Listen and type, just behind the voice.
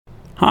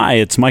Hi,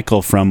 it's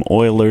Michael from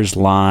Oilers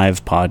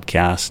Live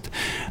podcast.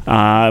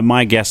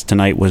 My guest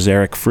tonight was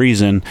Eric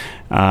Friesen,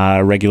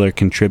 a regular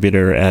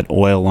contributor at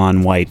Oil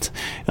on White.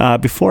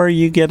 Before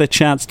you get a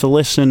chance to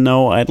listen,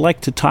 though, I'd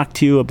like to talk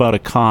to you about a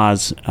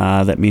cause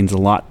that means a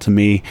lot to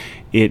me.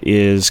 It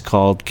is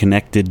called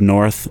Connected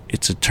North.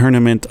 It's a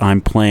tournament I'm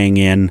playing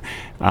in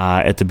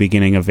at the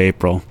beginning of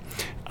April.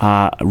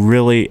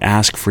 Really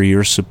ask for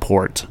your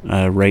support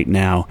right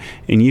now.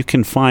 And you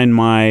can find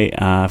my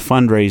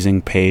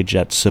fundraising page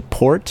at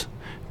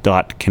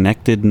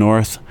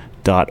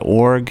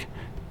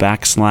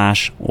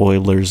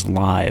support.connectednorth.org/Oilers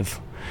Live.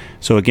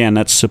 So again,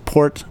 that's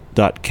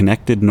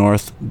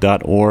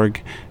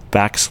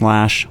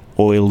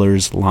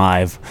support.connectednorth.org/Oilers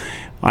Live.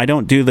 I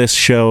don't do this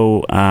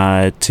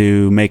show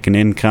to make an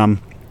income.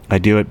 I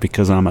do it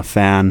because I'm a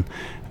fan.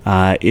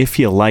 If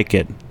you like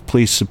it,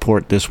 please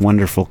support this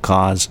wonderful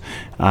cause.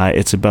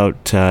 It's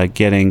about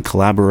getting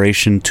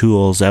collaboration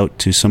tools out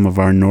to some of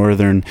our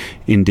northern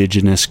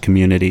Indigenous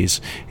communities.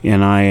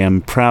 And I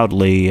am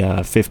proudly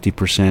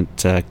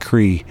 50%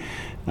 Cree.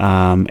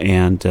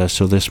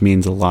 So this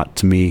means a lot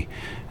to me.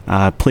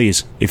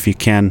 Please, if you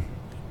can,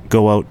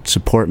 go out,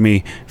 support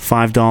me.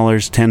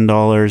 $5,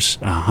 $10,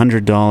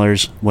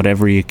 $100,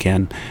 whatever you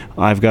can.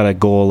 I've got a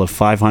goal of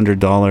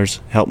 $500.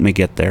 Help me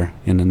get there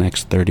in the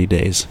next 30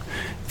 days.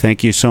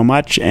 Thank you so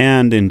much,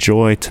 and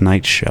enjoy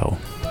tonight's show.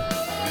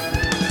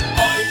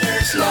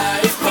 Oilers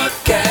Live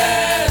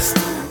Podcast.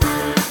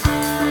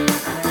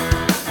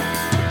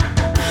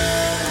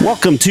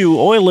 Welcome to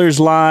Oilers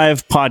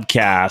Live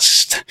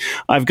Podcast.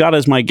 I've got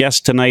as my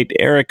guest tonight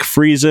Eric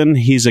Friesen.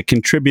 He's a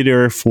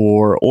contributor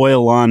for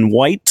Oil on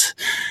White,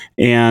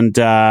 and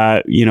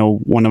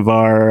one of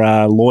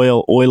our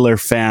loyal Oiler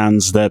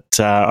fans that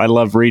I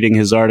love reading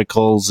his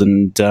articles,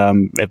 and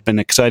have been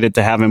excited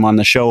to have him on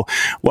the show.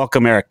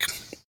 Welcome, Eric.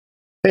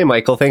 Hey,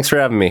 Michael. Thanks for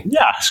having me.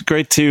 Yeah, it's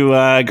great to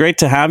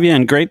have you,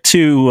 and great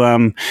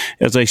to,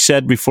 as I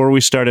said before we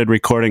started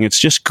recording, it's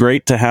just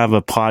great to have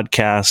a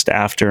podcast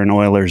after an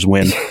Oilers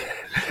win.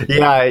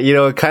 Yeah,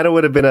 it kind of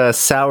would have been a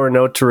sour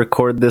note to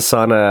record this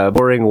on a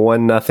boring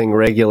 1-0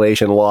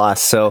 regulation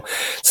loss. So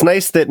it's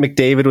nice that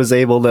McDavid was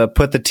able to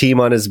put the team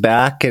on his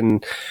back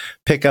and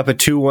pick up a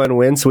 2-1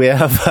 win. So we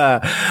have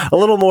a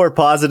little more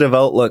positive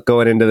outlook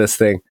going into this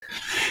thing.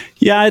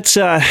 Yeah, it's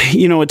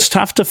it's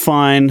tough to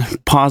find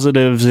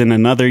positives in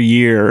another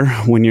year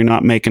when you're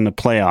not making the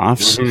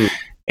playoffs. Mm-hmm.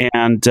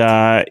 And,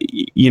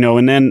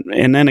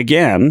 and then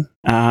again,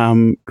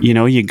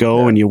 you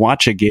go and you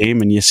watch a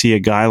game and you see a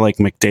guy like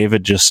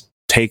McDavid just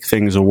take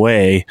things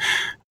away.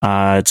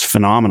 It's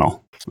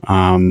phenomenal.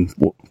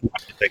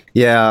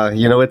 Yeah,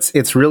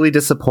 it's really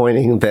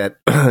disappointing that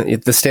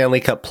if the Stanley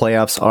Cup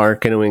playoffs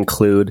aren't going to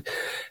include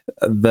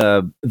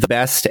the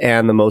best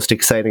and the most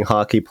exciting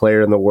hockey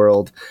player in the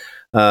world.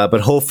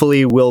 But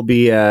hopefully we'll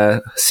be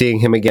seeing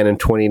him again in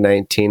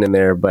 2019 in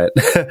there. But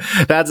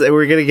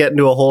we're going to get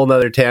into a whole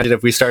nother tangent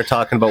if we start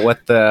talking about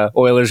what the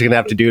Oilers are going to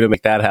have to do to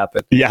make that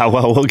happen. Yeah,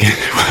 well,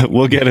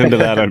 we'll get into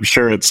that, I'm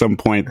sure, at some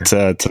point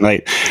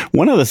tonight.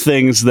 One of the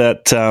things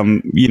that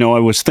I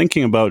was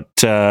thinking about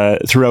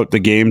throughout the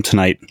game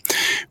tonight,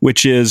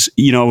 which is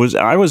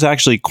I was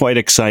actually quite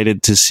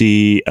excited to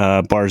see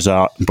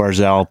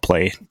Barzal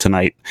play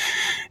tonight,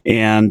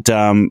 and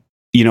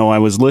I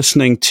was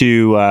listening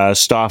to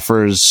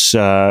Stauffer's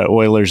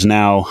Oilers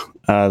Now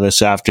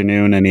this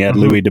afternoon, and he had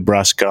Louis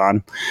DeBrusque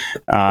on.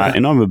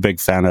 And I'm a big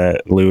fan of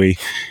Louis.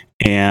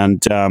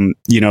 And,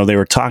 they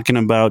were talking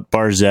about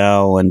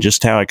Barzal and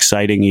just how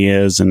exciting he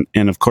is.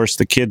 And of course,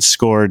 the kid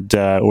scored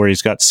where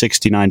he's got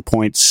 69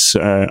 points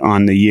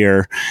on the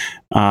year.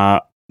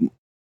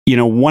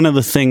 One of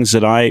the things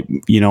that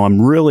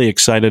I'm really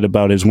excited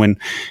about is when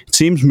it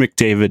seems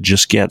McDavid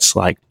just gets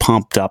like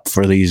pumped up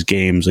for these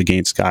games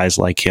against guys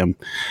like him.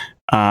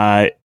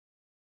 I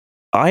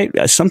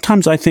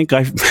sometimes think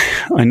I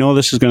know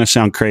this is going to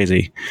sound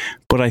crazy,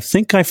 but I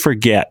think I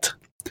forget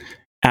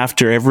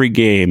after every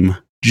game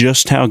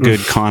just how good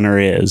Connor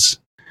is.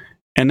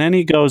 And then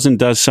he goes and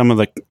does some of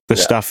the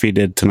stuff he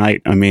did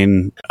tonight. I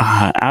mean,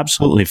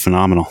 absolutely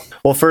phenomenal.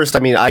 Well, first,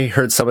 I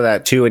heard some of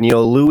that too. And,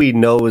 Louis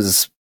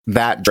knows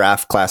that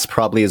draft class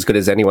probably as good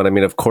as anyone.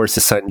 Of course,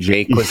 his son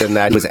Jake was in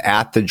that. He was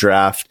at the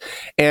draft,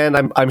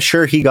 and I'm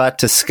sure he got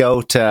to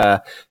scout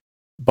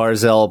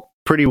Barzal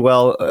pretty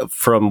well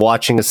from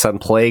watching his son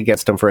play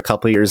against him for a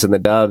couple of years in the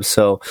Dubs.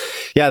 So,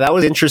 yeah, that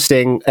was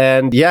interesting.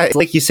 And yeah,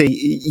 like you say,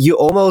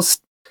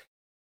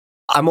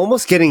 I'm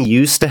almost getting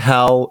used to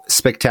how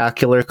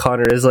spectacular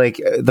Connor is. Like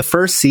the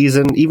first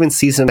season, even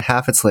season and a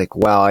half, it's like,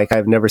 wow,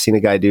 I've never seen a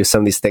guy do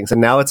some of these things.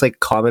 And now it's like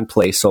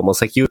commonplace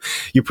almost. Like you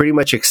pretty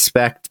much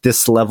expect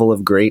this level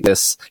of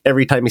greatness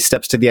every time he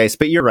steps to the ice.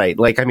 But you're right.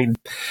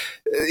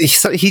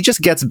 He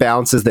just gets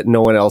bounces that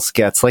no one else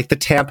gets. Like the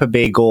Tampa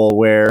Bay goal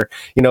where,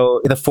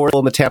 the fourth goal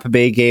in the Tampa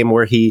Bay game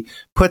where he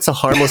puts a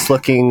harmless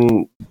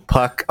looking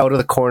puck out of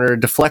the corner,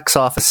 deflects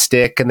off a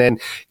stick, and then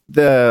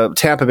the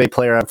Tampa Bay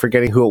player, I'm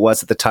forgetting who it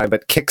was at the time,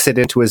 but kicks it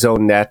into his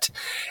own net.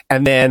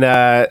 And then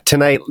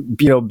tonight,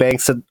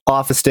 banks it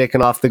off a stick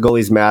and off the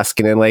goalie's mask.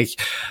 And then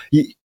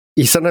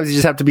sometimes you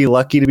just have to be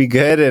lucky to be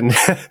good, and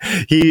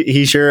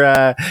he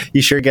sure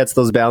gets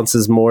those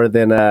bounces more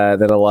than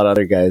a lot of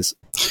other guys.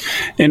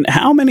 And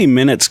how many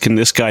minutes can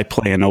this guy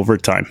play in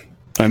overtime?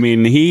 I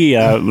mean, he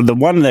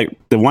the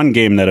one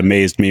game that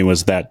amazed me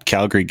was that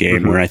Calgary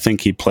game where I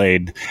think he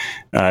played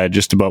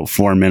just about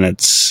 4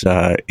 minutes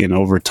in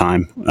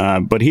overtime,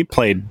 but he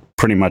played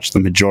pretty much the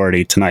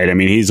majority tonight. I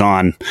mean, he's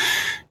on.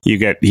 He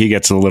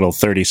gets a little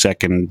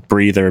 30-second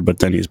breather, but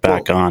then he's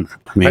back on.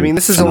 I mean,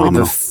 this is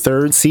phenomenal. Only the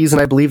third season,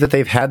 I believe, that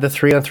they've had the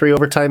 3-on-3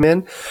 overtime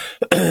in.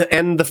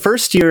 And the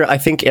first year, I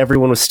think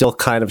everyone was still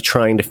kind of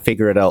trying to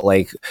figure it out.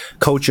 Like,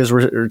 coaches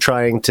were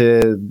trying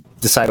to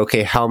decide,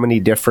 okay, how many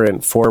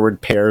different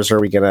forward pairs are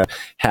we going to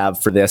have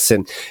for this?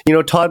 And,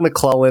 Todd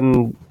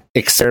McClellan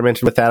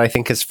experimented with that, I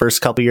think, his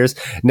first couple years.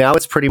 Now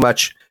it's pretty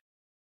much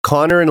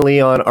Connor and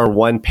Leon are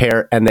one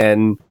pair, and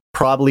then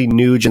probably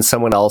Nuge and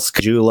someone else,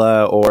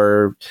 Kajula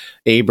or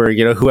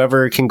Aberg,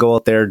 whoever can go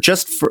out there, or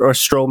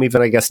Strome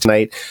even, I guess,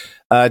 tonight.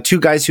 Two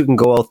guys who can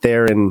go out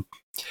there and,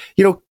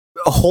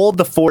 hold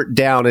the fort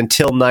down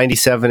until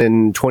 97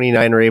 and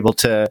 29 are able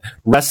to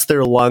rest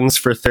their lungs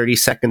for 30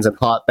 seconds and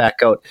hop back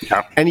out.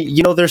 Yeah. And,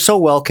 they're so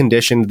well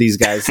conditioned, these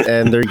guys,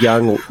 and they're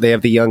young. They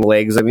have the young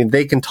legs. I mean,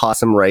 they can toss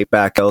them right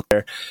back out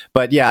there.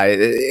 But yeah,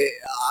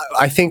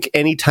 I think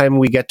anytime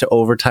we get to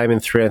overtime in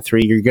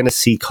 3-on-3, you're going to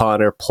see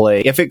Connor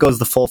play. If it goes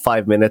the full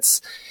 5 minutes,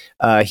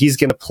 he's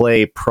going to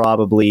play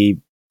probably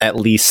at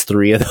least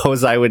 3 of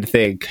those, I would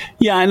think.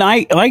 Yeah, and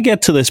I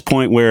get to this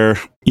point where,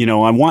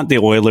 I want the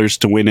Oilers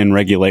to win in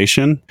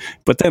regulation,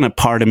 but then a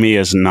part of me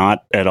is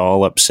not at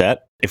all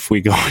upset if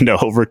we go into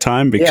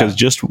overtime, because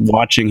just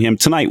watching him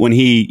tonight when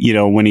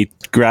he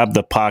grabbed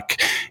the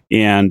puck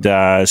and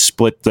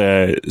split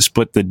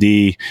the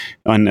D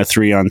on a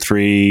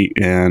 3-on-3,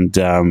 and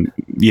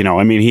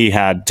he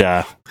had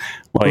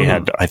he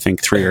had, I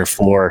think, 3 or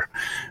 4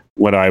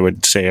 what I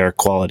would say are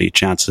quality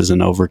chances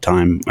in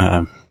overtime.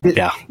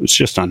 It's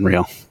just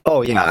unreal.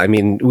 Oh yeah, I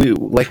mean, we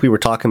were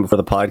talking before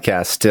the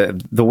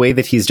podcast, the way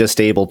that he's just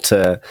able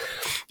to,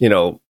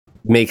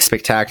 make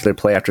spectacular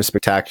play after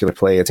spectacular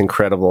play, it's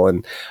incredible.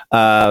 And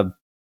kind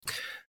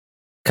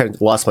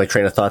of lost my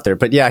train of thought there,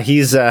 but yeah,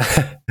 he's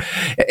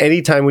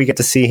anytime we get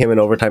to see him in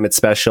overtime, it's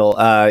special.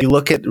 You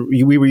look at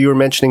you were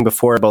mentioning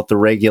before about the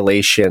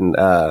regulation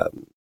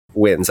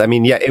wins. I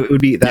mean, it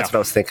would be, that's what I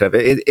was thinking of.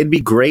 It'd be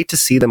great to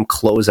see them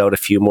close out a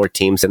few more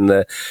teams in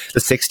the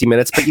 60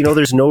 minutes, but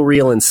there's no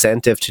real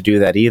incentive to do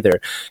that either,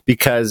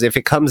 because if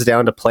it comes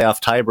down to playoff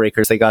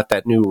tiebreakers, they got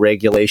that new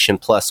regulation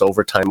plus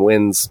overtime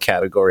wins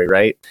category,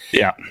 right?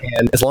 Yeah.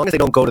 And as long as they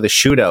don't go to the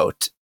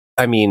shootout,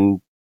 I mean,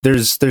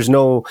 there's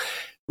no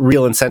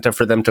real incentive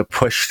for them to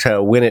push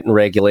to win it in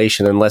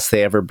regulation unless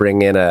they ever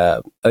bring in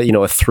a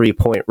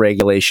 3-point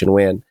regulation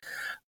win.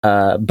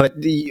 But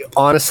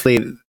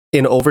honestly,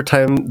 in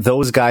overtime,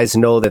 those guys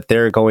know that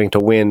they're going to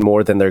win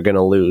more than they're going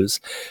to lose.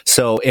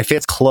 So if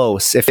it's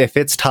close, if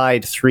it's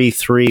tied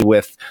 3-3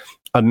 with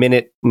a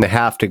minute and a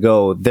half to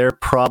go, they're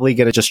probably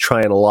going to just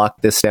try and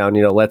lock this down.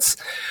 Let's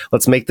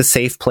make the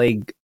safe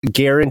play,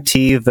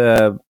 guarantee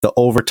the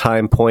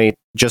overtime point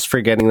just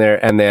for getting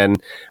there, and then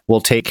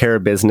we'll take care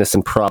of business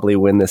and probably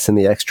win this in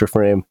the extra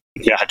frame.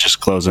 Yeah,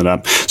 just close it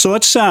up. So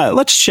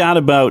let's chat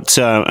about.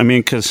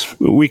 Because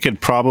we could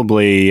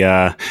probably,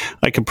 I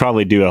could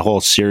probably do a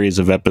whole series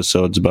of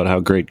episodes about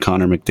how great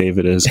Connor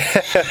McDavid is.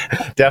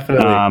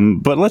 Definitely.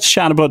 But let's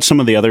chat about some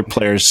of the other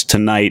players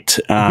tonight.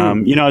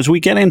 As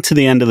we get into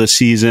the end of the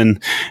season,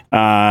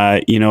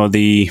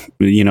 the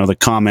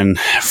common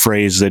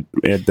phrase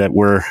that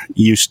we're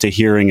used to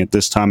hearing at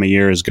this time of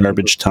year is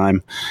garbage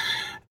time.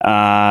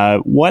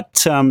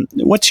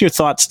 What's your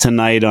thoughts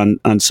tonight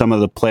on some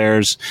of the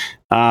players?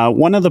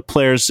 One of the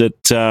players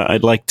that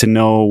I'd like to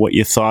know what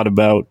you thought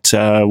about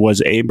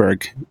was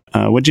Aberg.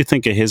 What did you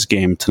think of his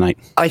game tonight?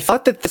 I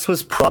thought that this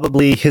was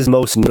probably his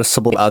most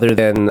noticeable, other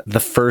than the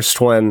first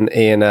one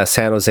in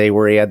San Jose,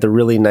 where he had the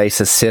really nice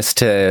assist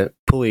to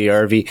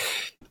Puljujarvi.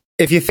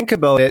 If you think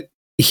about it,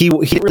 he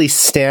didn't really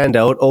stand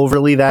out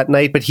overly that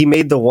night, but he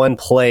made the one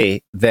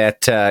play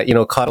that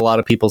caught a lot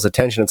of people's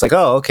attention. It's like,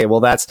 oh, okay, well,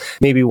 that's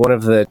maybe one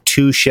of the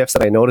 2 shifts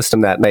that I noticed him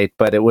that night.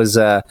 But it was,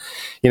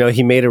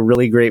 he made a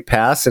really great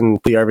pass,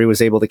 and Puljujarvi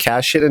was able to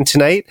cash it. And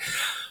tonight,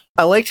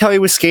 I liked how he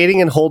was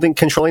skating and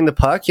controlling the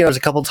puck. There's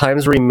a couple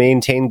times where he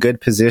maintained good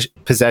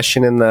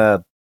possession in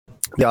the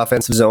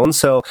offensive zone.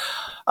 So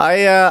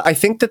I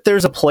think that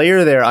there's a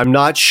player there. I'm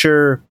not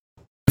sure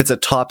it's a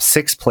top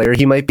 6 player.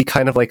 He might be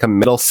kind of like a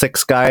middle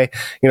 6 guy,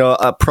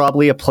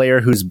 probably a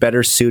player who's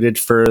better suited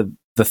for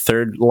the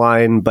third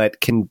line, but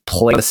can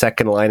play the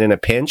second line in a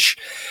pinch.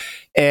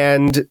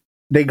 And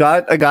they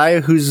got a guy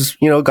who's,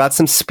 got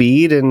some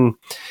speed, and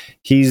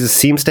he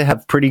seems to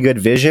have pretty good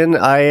vision.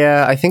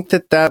 I think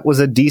that was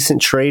a decent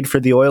trade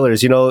for the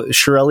Oilers.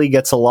 Chiarelli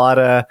gets a lot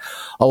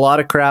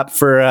of crap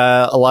for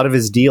a lot of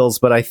his deals,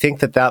 but I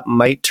think that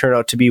might turn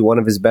out to be one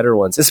of his better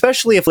ones,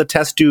 especially if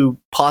Letestu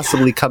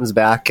possibly comes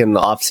back in the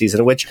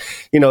offseason, which,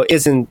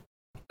 isn't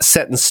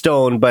set in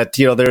stone, but,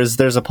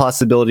 there's a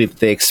possibility that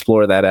they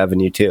explore that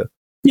avenue too.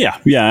 Yeah,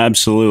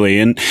 absolutely.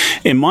 And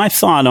my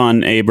thought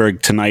on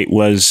Aberg tonight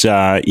was,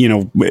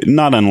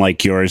 not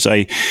unlike yours.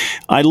 I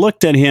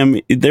looked at him.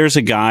 There's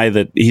a guy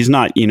that he's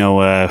not,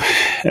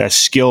 a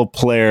skill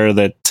player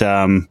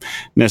that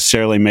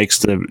necessarily makes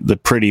the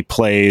pretty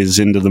plays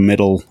into the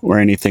middle or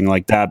anything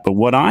like that. But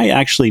what I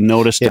actually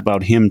noticed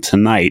about him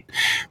tonight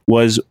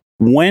was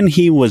when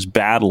he was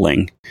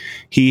battling,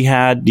 he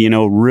had,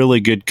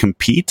 really good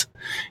compete.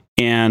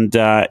 And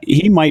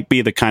he might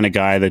be the kind of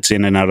guy that's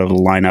in and out of the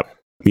lineup,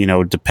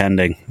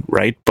 depending,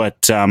 right?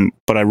 But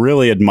I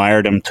really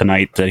admired him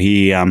tonight that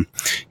he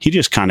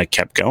just kind of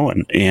kept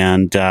going,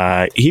 and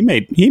he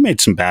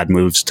made some bad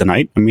moves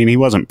tonight. I mean, he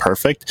wasn't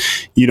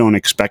perfect. You don't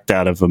expect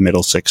that of a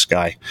middle six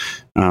guy,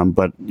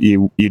 but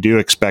you do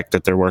expect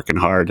that they're working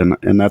hard,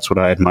 and that's what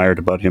I admired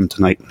about him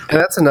tonight. And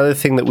that's another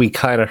thing that we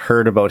kind of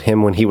heard about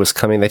him when he was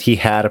coming, that he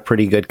had a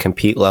pretty good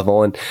compete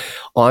level. And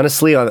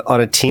honestly,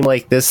 on a team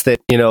like this, that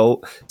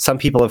some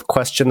people have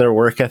questioned their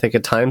work ethic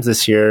at times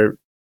this year.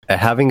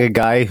 Having a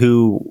guy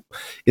who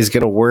is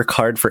going to work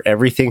hard for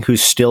everything,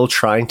 who's still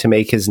trying to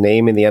make his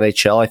name in the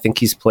NHL. I think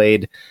he's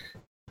played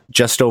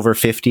just over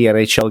 50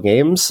 NHL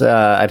games.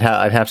 I'd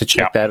have to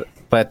check that.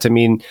 But I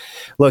mean,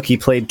 look, he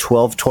played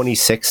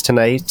 12-26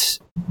 tonight.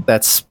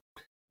 That's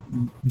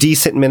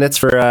decent minutes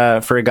for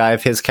a guy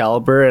of his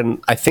caliber.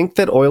 And I think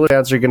that Oilers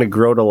fans are going to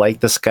grow to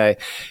like this guy.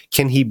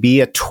 Can he be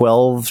a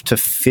 12 to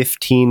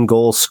 15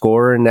 goal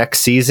scorer next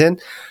season?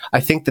 I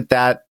think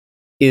that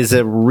is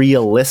a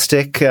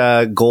realistic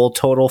goal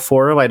total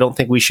for him. I don't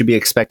think we should be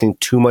expecting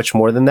too much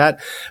more than that.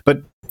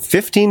 But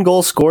 15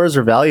 goal scorers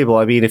are valuable.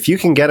 I mean, if you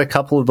can get a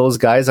couple of those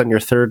guys on your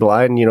third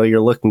line,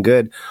 you're looking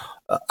good.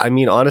 I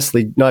mean,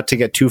 honestly, not to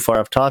get too far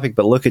off topic,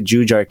 but look at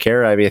Jujhar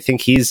Khaira. I mean, I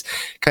think he's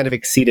kind of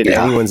exceeded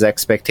anyone's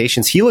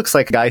expectations. He looks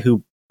like a guy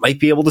who might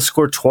be able to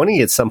score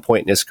 20 at some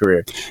point in his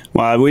career.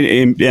 Well,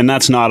 and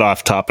that's not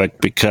off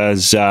topic,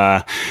 because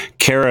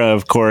Khaira,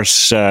 of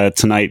course,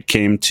 tonight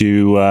came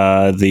to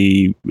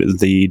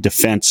the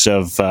defense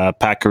of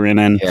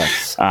Pakarinen.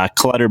 Yes.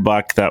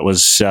 Clutterbuck, that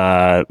was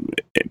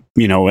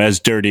as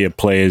dirty a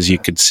play as you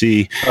could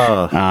see.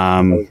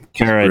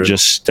 Khaira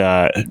just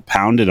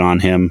pounded on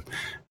him.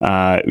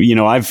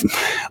 I've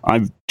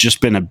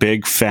just been a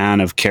big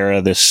fan of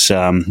Khaira this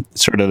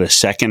sort of the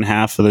second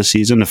half of the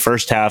season. The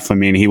first half, I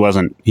mean, he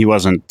wasn't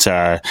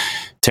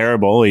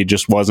terrible. He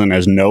just wasn't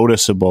as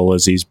noticeable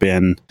as he's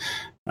been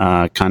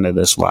kind of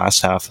this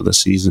last half of the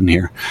season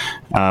here.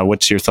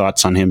 What's your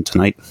thoughts on him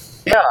tonight?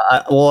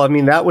 Yeah, well, I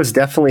mean, that was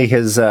definitely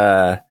his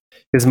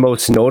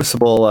most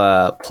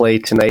noticeable play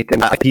tonight,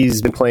 and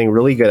he's been playing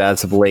really good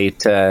as of late.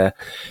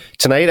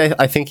 Tonight,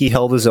 I think he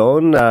held his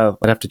own. I'd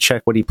have to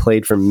check what he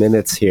played for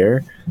minutes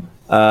here.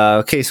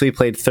 Okay, so he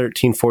played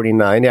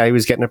 13:49. Yeah, he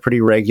was getting a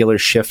pretty regular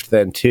shift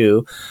then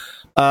too.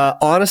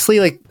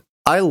 Honestly,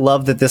 I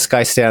love that this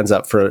guy stands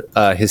up for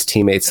his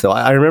teammates, though.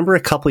 I remember a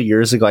couple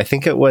years ago, I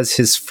think it was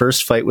his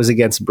first fight was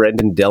against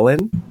Brendan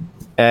Dillon,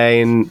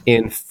 and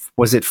in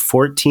was it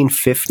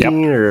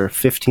 14-15 or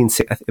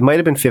 15-16? It might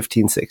have been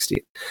 15-16.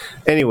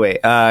 Anyway,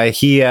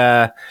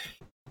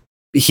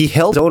 he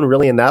held his own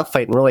really in that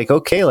fight, and we're like,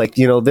 okay,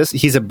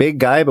 he's a big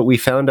guy, but we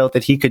found out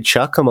that he could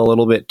chuck him a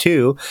little bit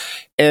too.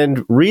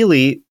 And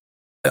really,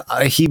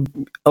 he,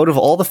 out of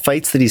all the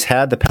fights that he's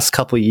had the past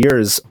couple of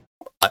years,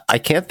 I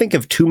can't think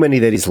of too many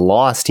that he's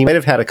lost. He might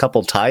have had a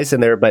couple ties in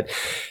there, but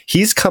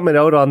he's coming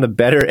out on the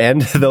better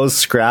end of those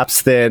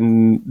scraps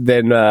than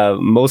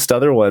most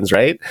other ones,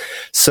 right?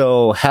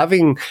 So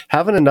having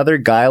another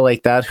guy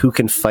like that who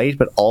can fight,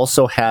 but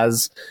also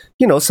has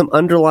some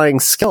underlying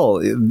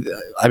skill.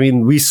 I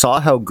mean, we saw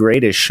how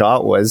great his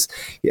shot was.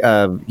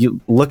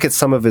 You look at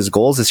some of his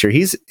goals this year.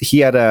 He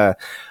had a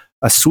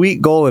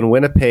sweet goal in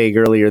Winnipeg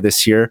earlier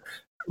this year,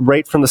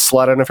 right from the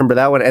slot. I don't know if you remember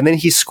that one. And then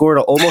he scored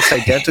an almost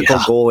identical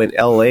goal in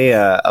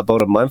LA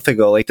about a month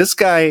ago. This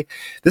guy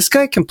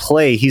can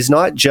play. He's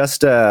not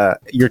just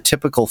your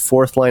typical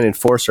fourth line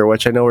enforcer,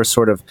 which I know are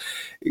sort of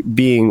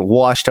being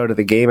washed out of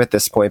the game at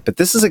this point. But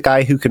this is a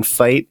guy who can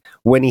fight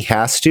when he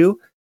has to,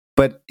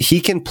 but he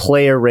can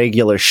play a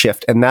regular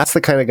shift. And that's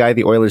the kind of guy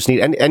the Oilers need.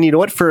 And you know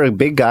what? For a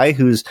big guy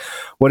who's,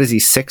 what is he,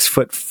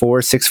 6'4",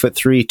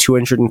 6'3",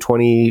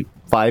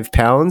 225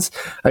 pounds.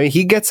 I mean,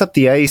 he gets up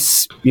the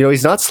ice,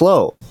 he's not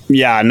slow.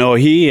 Yeah, no,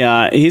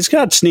 he's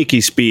got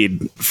sneaky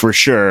speed for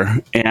sure.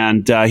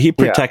 And he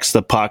protects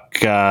the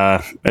puck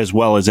as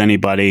well as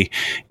anybody.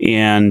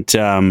 And,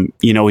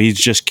 he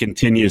just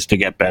continues to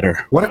get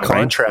better. What a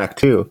contract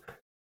too.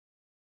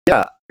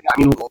 Yeah. I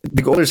mean,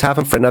 the Oilers have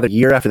him for another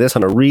year after this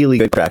on a really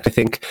good contract. I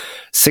think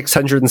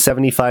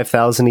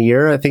 $675,000 a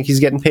year. I think he's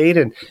getting paid,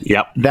 and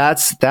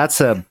that's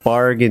a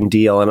bargain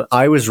deal. And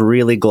I was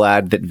really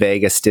glad that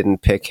Vegas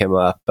didn't pick him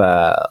up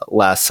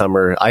last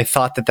summer. I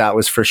thought that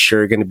was for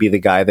sure going to be the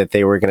guy that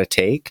they were going to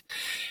take.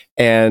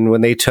 And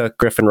when they took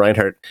Griffin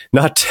Reinhart,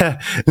 not to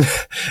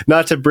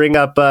bring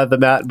up the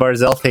Matt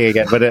Barzal thing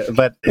again,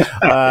 but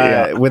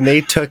when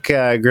they took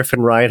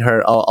Griffin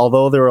Reinhart,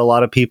 although there were a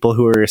lot of people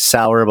who were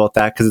sour about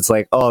that because it's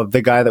like, oh,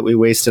 the guy that we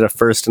wasted a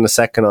first and a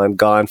second on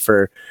gone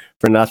for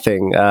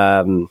nothing.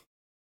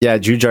 Yeah,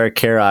 Jujhar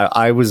Khaira,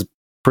 I was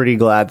pretty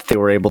glad that they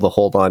were able to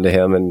hold on to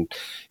him, and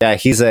yeah,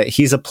 he's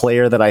a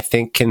player that I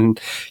think can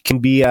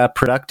be a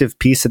productive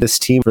piece of this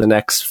team for the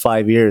next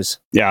 5 years.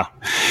 Yeah.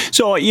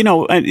 So,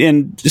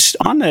 and just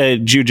on the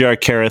Jujhar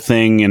Khaira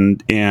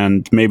thing,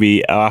 and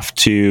maybe off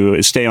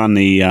to stay on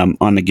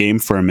the game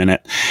for a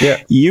minute.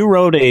 Yeah. You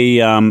wrote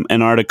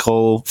an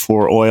article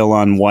for Oil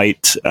on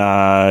White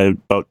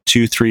about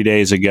 2-3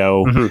 days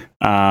ago.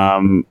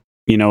 Mm-hmm.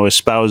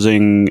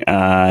 Espousing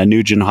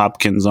Nugent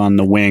Hopkins on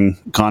the wing,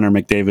 Connor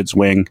McDavid's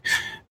wing.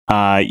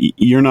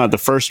 You're not the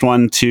first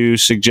one to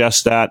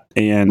suggest that,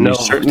 and you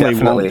certainly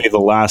won't be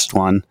the last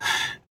one.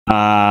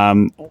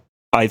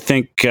 I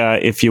think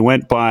if you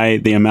went by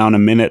the amount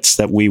of minutes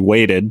that we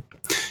waited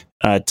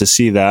to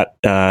see that,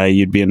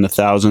 you'd be in the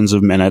thousands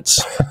of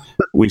minutes.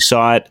 We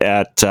saw it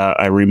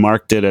I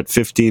remarked it at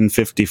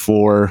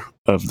 15:54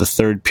 of the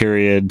third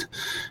period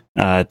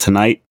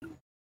tonight.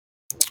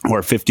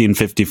 Or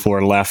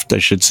 15:54 left, I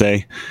should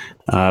say,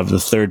 of the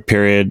third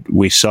period.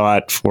 We saw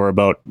it for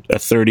about a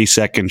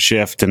 30-second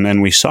shift, and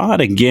then we saw it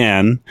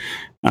again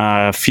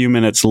a few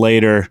minutes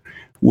later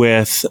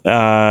with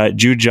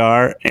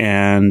Jujhar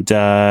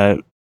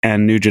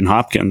and Nugent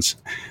Hopkins.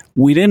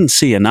 We didn't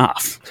see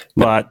enough,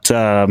 but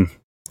I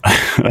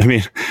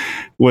mean,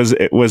 was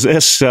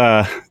this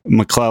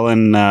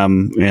McClellan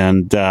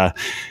and?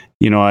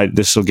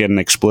 This will get an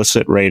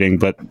explicit rating,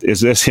 but is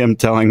this him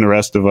telling the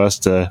rest of us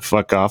to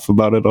fuck off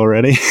about it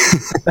already?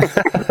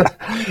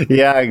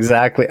 Yeah,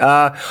 exactly.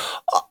 I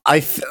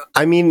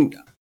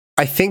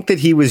think that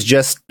he was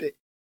just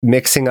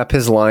mixing up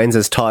his lines,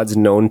 as Todd's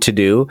known to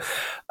do.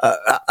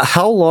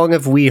 How long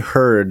have we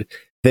heard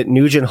that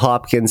Nugent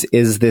Hopkins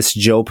is this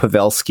Joe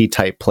Pavelski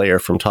type player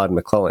from Todd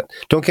McClellan?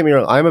 Don't get me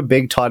wrong, I'm a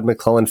big Todd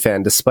McClellan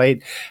fan,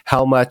 despite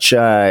how much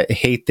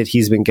hate that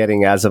he's been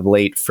getting as of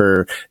late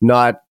for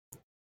not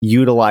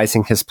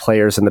utilizing his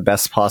players in the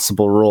best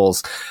possible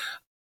roles.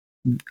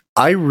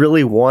 I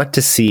really want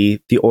to see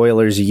the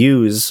Oilers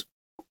use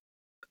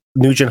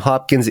Nugent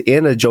Hopkins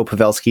in a Joe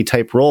Pavelski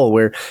type role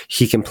where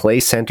he can play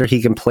center, he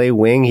can play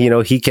wing,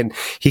 he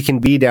can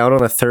be down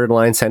on a third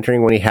line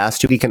centering when he has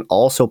to. He can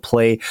also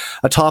play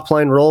a top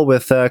line role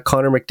with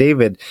Connor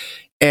McDavid,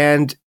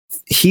 and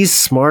he's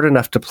smart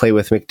enough to play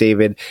with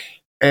McDavid.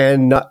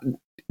 And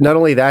not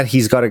only that,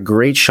 he's got a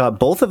great shot.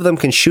 Both of them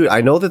can shoot. I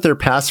know that they're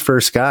pass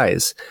first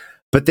guys,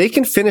 but they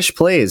can finish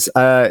plays.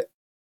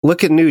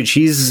 Look at Nuge.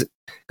 He's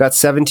got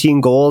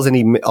 17 goals and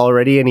he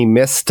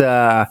missed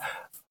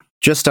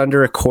just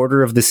under a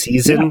quarter of the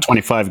season.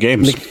 25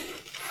 games.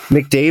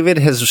 McDavid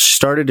has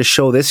started to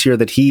show this year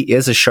that he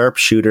is a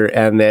sharpshooter,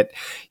 and that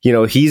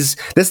he's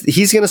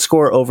going to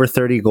score over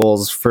 30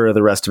 goals for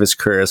the rest of his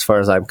career, as far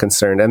as I'm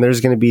concerned. And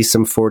there's going to be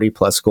some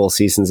 40+ goal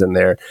seasons in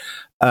there.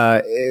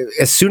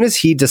 As soon as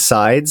he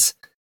decides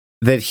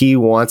that he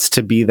wants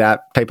to be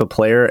that type of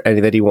player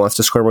and that he wants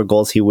to score more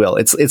goals, he will.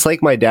 It's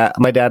like my dad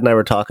and I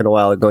were talking a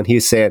while ago, and he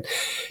was saying,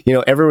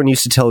 everyone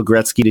used to tell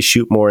Gretzky to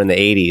shoot more in the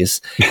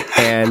 80s.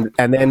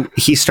 and then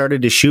he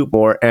started to shoot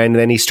more, and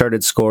then he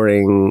started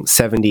scoring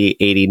 70,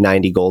 80,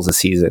 90 goals a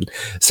season.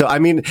 So, I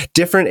mean,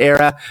 different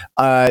era,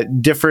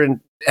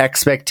 different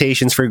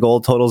expectations for goal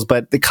totals,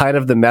 but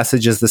the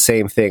message is the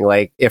same thing.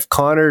 Like, if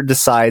Connor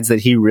decides that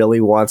he really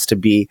wants to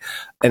be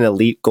an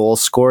elite goal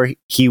scorer,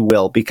 he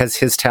will, because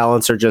his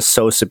talents are just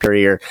so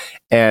superior,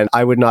 and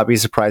I would not be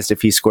surprised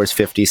if he scores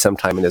 50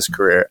 sometime in his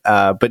career.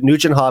 But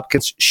Nugent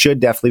Hopkins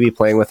should definitely be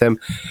playing with him.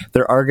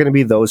 There are going to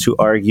be those who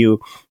argue,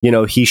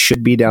 he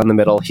should be down the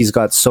middle. He's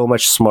got so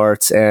much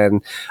smarts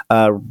and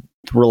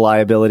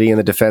reliability in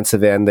the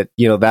defensive end that,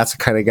 that's the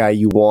kind of guy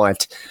you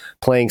want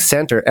playing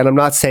center. And I'm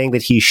not saying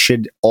that he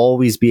should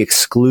always be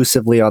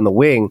exclusively on the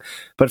wing,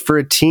 but for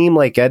a team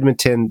like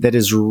Edmonton that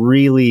is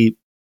really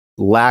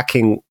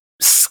lacking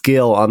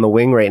skill on the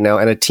wing right now,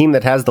 and a team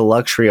that has the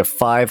luxury of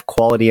 5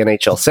 quality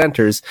NHL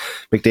centers,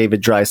 McDavid,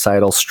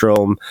 Draisaitl,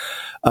 Strome,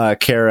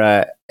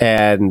 Khaira,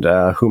 and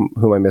whom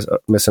am I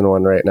missing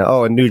one right now?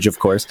 Oh, and Nuge, of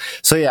course.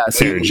 So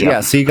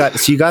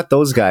you got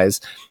those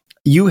guys.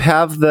 You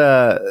have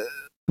the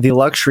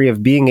luxury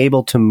of being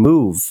able to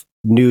move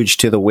Nuge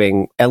to the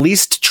wing, at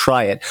least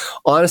try it.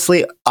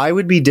 Honestly, I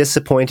would be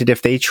disappointed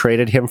if they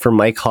traded him for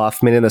Mike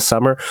Hoffman in the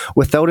summer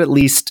without at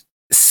least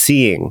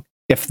seeing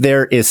if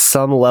there is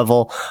some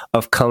level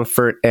of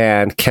comfort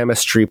and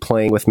chemistry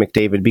playing with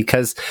McDavid,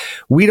 because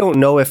we don't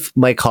know if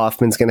Mike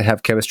Hoffman's going to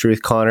have chemistry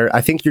with Connor.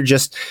 I think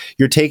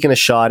you're taking a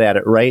shot at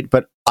it, right?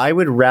 But I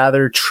would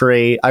rather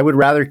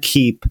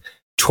keep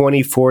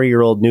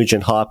 24-year-old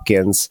Nugent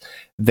Hopkins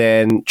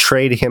than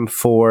trade him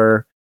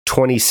for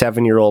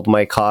 27-year-old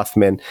Mike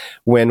Hoffman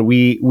when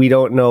we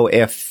don't know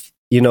if,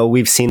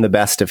 we've seen the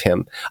best of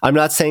him. I'm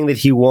not saying that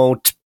he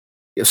won't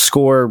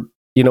score,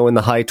 in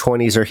the high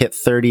 20s or hit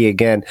 30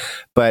 again,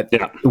 but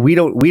we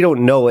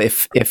don't know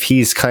if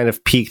he's kind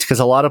of peaked,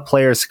 because a lot of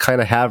players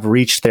kind of have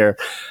reached their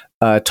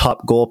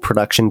top goal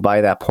production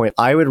by that point.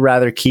 I would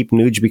rather keep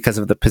Nuge because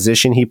of the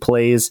position he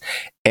plays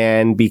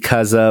and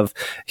because of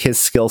his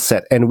skill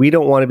set. And we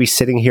don't want to be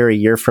sitting here a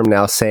year from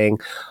now saying,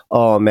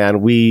 oh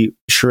man, we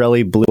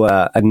surely blew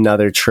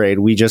another trade.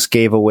 We just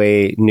gave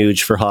away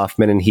Nuge for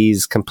Hoffman and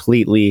he's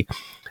completely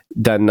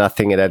done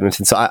nothing at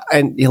Edmonton. So,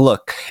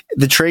 look,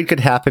 the trade could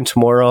happen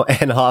tomorrow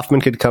and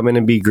Hoffman could come in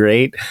and be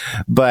great.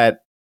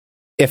 But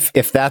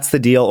if that's the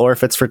deal, or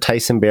if it's for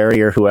Tyson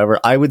Barrie or whoever,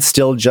 I would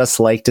still just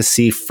like to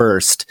see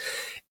first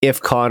if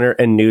Connor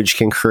and Nuge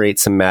can create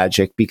some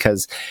magic,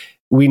 because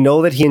we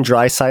know that he and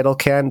Draisaitl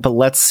can, but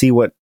let's see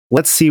what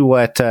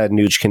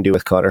Nuge can do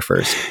with Connor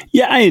first.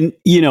 Yeah, and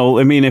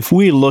if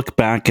we look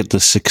back at the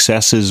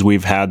successes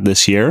we've had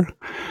this year,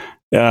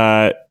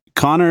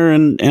 Connor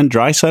and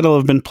Draisaitl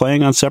have been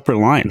playing on separate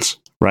lines.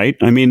 Right?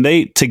 I mean,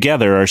 they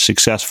together are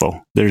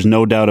successful. There's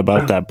no doubt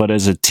about that. But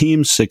as a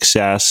team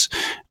success,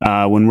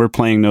 when we're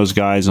playing those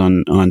guys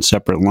on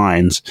separate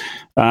lines,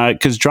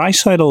 because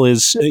Draisaitl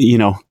is,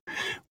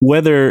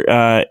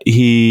 whether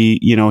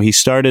he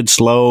started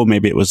slow,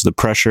 maybe it was the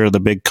pressure of the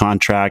big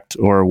contract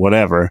or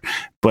whatever,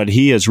 but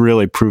he has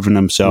really proven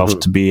himself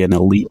to be an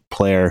elite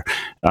player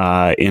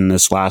in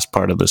this last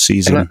part of the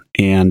season,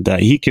 and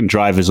he can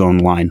drive his own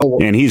line,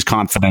 and he's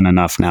confident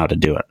enough now to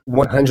do it.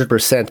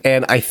 100%.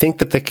 And I think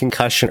that the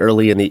concussion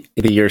early in the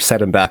year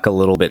set him back a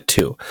little bit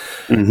too.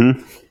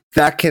 Mm-hmm.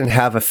 That can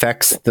have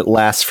effects that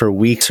last for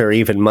weeks or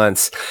even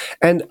months.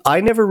 And I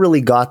never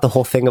really got the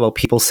whole thing about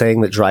people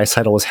saying that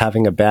Draisaitl was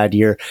having a bad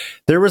year.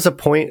 There was a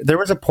point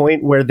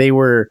where they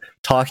were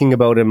talking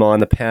about him on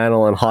the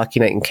panel on Hockey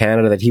Night in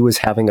Canada that he was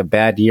having a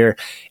bad year.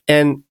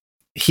 And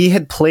he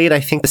had played, I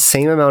think, the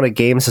same amount of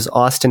games as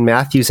Austin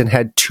Matthews and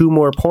had 2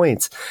 more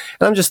points.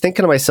 And I'm just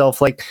thinking to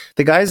myself, like,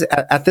 the guys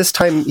at this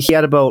time, he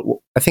had about,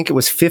 I think it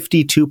was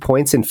 52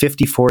 points in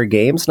 54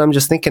 games. And I'm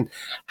just thinking,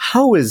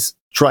 how is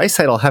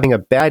Draisaitl having a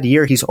bad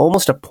year? He's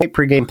almost a point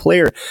per game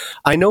player.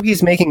 I know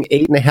he's making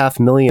 $8.5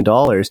 million,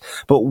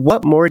 but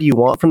what more do you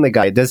want from the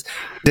guy? Does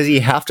he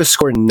have to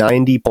score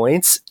 90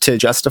 points to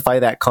justify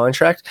that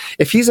contract?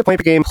 If he's a point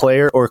per game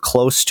player or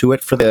close to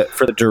it for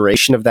the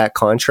duration of that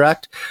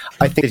contract,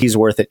 I think that he's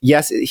worth it.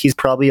 Yes, he's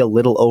probably a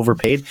little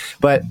overpaid,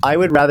 but I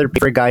would rather pay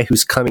for a guy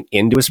who's coming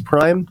into his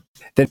prime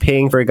than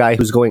paying for a guy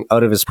who's going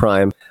out of his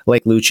prime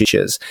like Lucic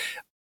is.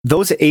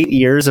 Those 8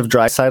 years of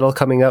Draisaitl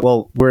coming up,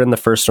 well, we're in the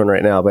first one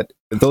right now, but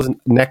those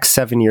next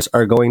 7 years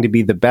are going to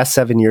be the best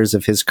 7 years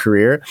of his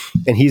career,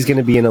 and he's going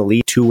to be an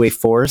elite two-way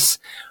force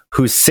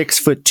who's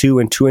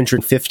 6'2" and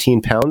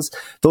 215 pounds.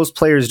 Those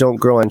players don't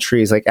grow on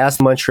trees. Like, ask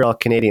the Montreal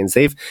Canadiens.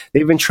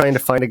 They've been trying to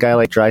find a guy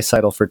like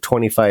Draisaitl for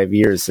 25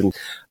 years, and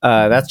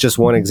that's just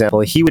one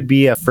example. He would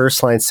be a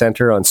first-line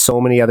center on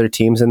so many other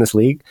teams in this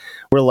league.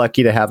 We're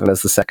lucky to have him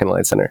as the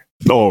second-line center.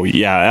 Oh,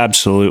 yeah,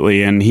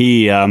 absolutely. And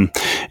he, and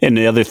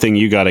the other thing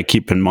you got to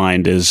keep in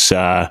mind is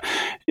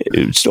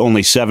it's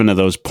only 7 of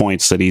those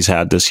points that he's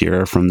had this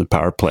year are from the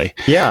power play.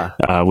 Yeah.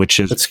 Which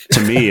is,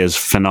 to me, is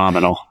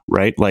phenomenal,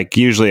 right? Like,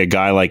 usually a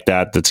guy like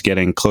that's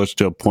getting close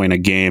to a point a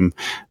game,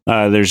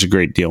 there's a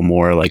great deal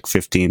more, like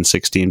 15,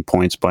 16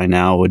 points by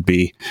now would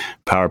be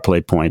power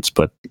play points,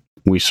 but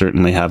we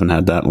certainly haven't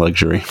had that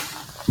luxury.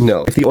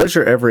 No. If the Oilers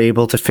are ever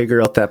able to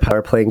figure out that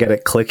power play and get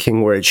it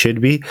clicking where it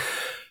should be,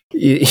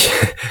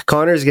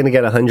 Connor's going to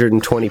get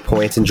 120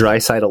 points and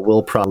Draisaitl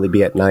will probably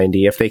be at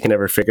 90 if they can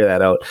ever figure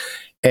that out.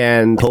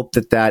 And hope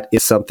that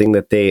is something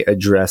that they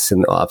address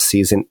in the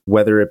offseason,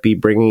 whether it be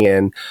bringing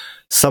in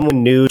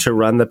someone new to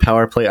run the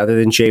power play other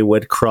than Jay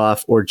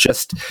Woodcroft, or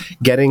just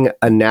getting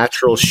a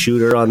natural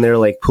shooter on there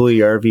like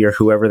Puljujarvi or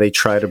whoever they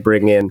try to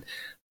bring in.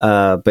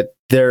 But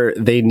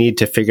they need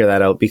to figure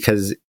that out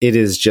because it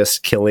is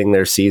just killing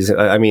their season.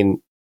 I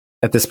mean,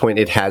 at this point,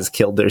 it has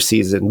killed their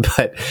season,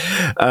 but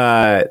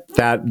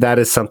that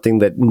is something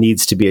that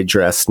needs to be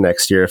addressed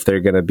next year if they're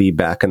going to be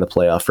back in the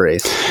playoff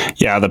race.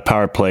 Yeah, the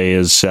power play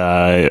is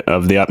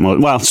of the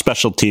utmost. Well,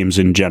 special teams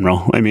in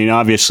general. I mean,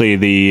 obviously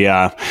the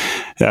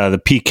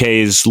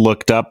PKs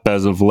looked up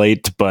as of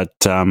late, but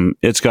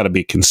it's got to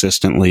be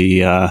consistently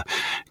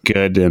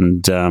good,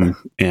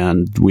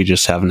 and we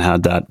just haven't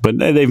had that. But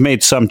they've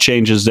made some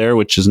changes there,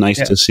 which is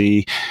nice to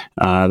see.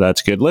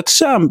 That's good. Let's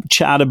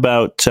chat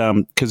about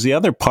because the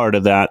other part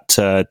of that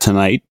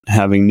tonight,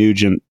 having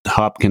Nugent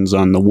Hopkins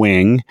on the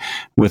wing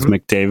with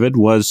McDavid,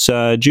 was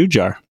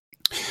Jujar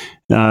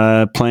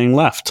playing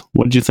left.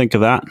 What did you think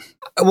of that?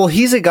 Well,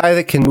 he's a guy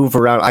that can move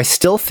around. I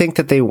still think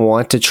that they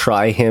want to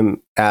try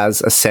him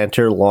as a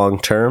center long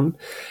term.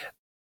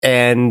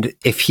 And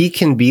if he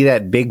can be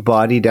that big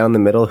body down the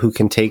middle who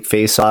can take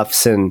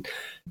faceoffs and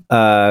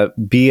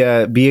be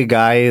a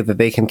guy that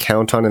they can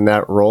count on in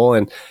that role,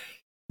 and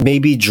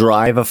maybe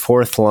drive a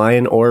fourth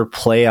line or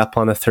play up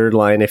on a third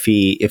line if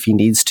he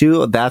needs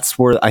to. That's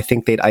where I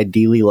think they'd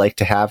ideally like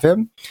to have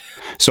him.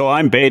 So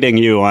I'm baiting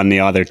you on the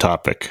other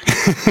topic,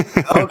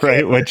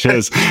 Okay. right? Which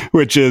is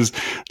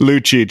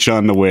Lucic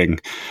on the wing.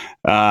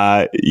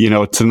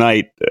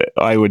 Tonight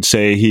I would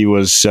say he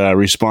was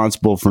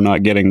responsible for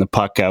not getting the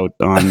puck out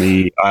on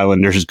the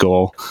Islanders'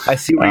 goal. I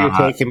see where you're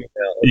taking me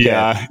now. Okay.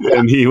 Yeah,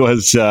 and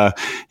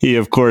he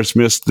of course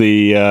missed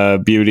the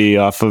beauty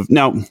off of.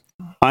 Now,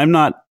 I'm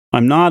not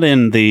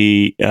in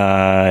the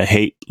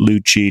hate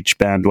Lucic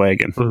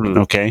bandwagon. Mhm.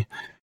 Okay.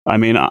 I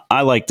mean,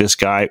 I like this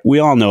guy. We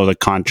all know the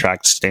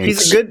contract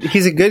stinks.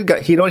 He's a good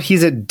guy. You know what?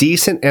 He's a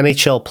decent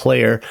NHL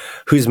player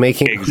who's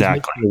making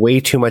way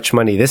too much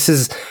money. This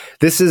is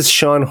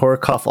Sean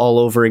Horkoff all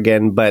over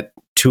again, but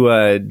to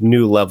a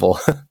new level.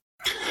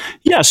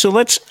 Yeah, so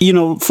let's,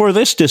 for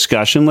this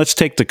discussion, let's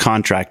take the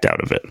contract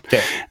out of it.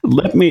 Okay.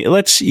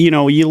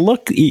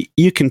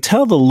 You can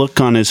tell the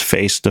look on his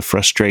face, the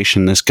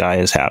frustration this guy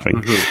is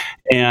having. Mm-hmm.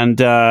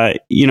 And,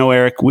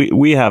 Eric,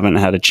 we haven't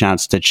had a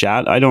chance to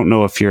chat. I don't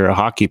know if you're a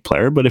hockey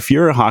player, but if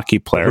you're a hockey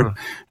player,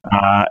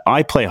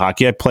 I play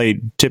hockey. I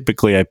play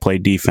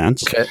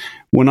defense. Okay.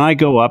 When I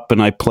go up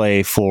and I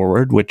play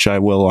forward, which I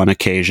will on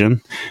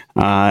occasion,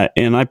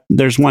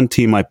 there's one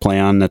team I play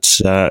on that's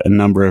a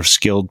number of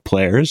skilled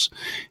players,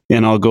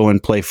 and I'll go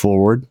and play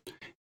forward.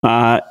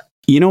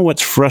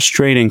 What's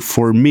frustrating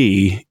for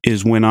me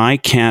is when I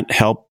can't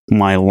help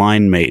my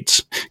line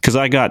mates, because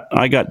I got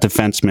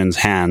defensemen's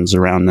hands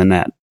around the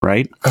net,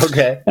 right?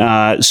 Okay.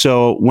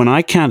 So when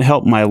I can't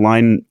help my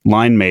line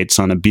mates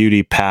on a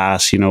beauty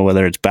pass,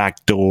 whether it's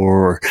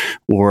backdoor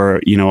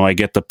or I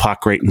get the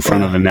puck right in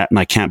front of the net and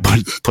I can't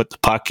put the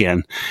puck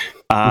in.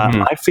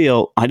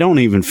 I don't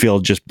even feel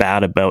just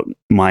bad about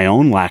my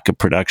own lack of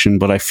production,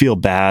 but I feel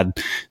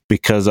bad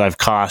because I've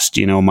cost,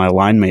 my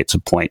line mates a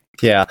point.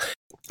 Yeah.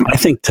 I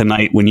think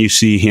tonight when you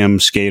see him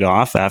skate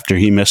off after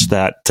he missed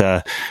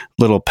that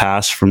little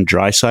pass from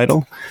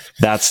Draisaitl,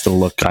 that's the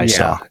look I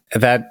saw.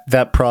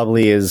 That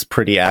probably is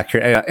pretty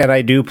accurate. And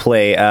I do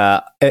play.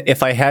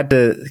 If I had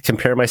to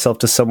compare myself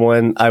to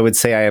someone, I would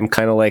say I am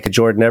kind of like a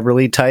Jordan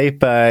Eberle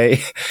type.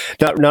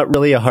 Not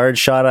really a hard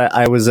shot.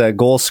 I was a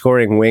goal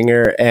scoring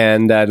winger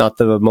and not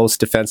the most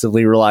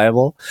defensively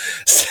reliable.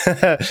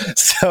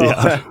 That's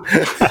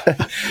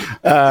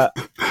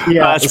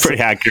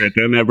pretty accurate.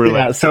 Then Eberle.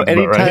 Yeah, so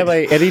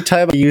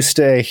anytime I used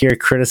to hear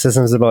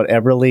criticisms about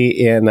Eberle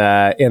in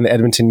the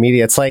Edmonton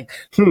media, it's like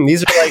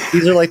these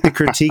are like the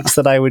critiques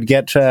that I would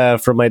get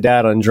from my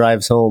dad on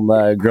drives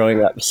home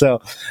growing up.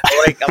 So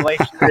I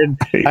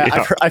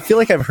feel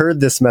like I've heard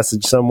this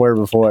message somewhere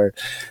before,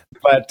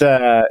 but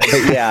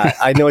yeah,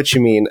 I know what you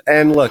mean.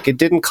 And look, it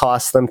didn't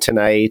cost them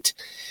tonight.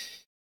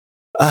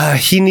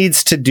 He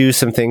needs to do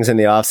some things in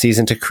the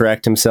offseason to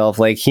correct himself.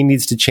 Like, he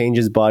needs to change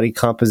his body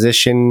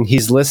composition.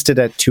 He's listed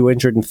at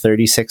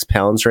 236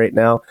 pounds right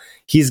now.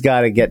 He's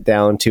got to get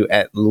down to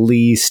at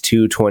least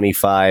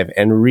 225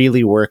 and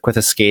really work with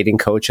a skating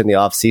coach in the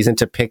offseason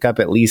to pick up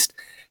at least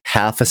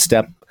half a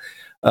step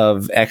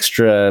of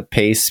extra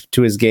pace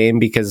to his game,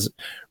 because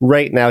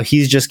right now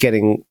he's just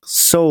getting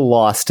so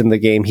lost in the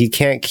game. He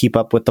can't keep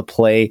up with the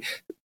play.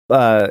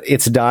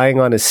 It's dying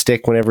on his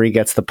stick whenever he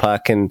gets the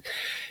puck, and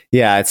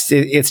yeah,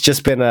 it's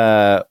just been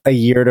a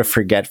year to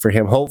forget for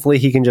him. Hopefully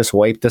he can just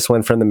wipe this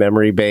one from the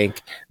memory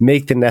bank,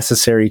 make the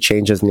necessary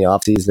changes in the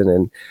offseason,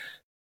 and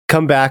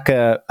come back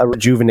a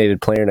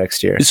rejuvenated player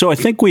next year. So I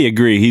think we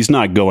agree he's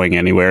not going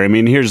anywhere. I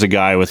mean, here's a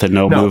guy with a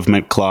no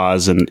movement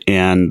clause, and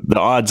the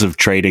odds of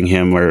trading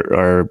him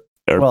are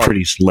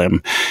pretty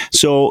slim.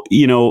 So,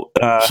 he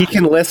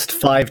can list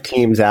 5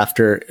 teams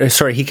after,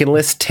 he can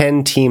list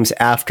 10 teams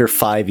after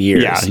 5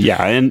 years.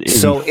 Yeah. And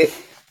so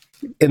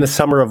in the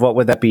summer of, what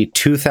would that be,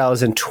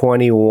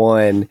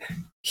 2021,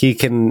 he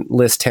can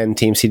list 10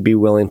 teams he'd be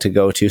willing to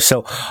go to.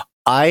 So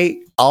I'm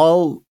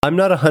not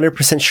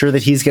 100% sure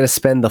that he's going to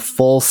spend the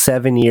full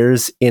 7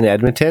 years in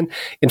Edmonton.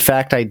 In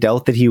fact, I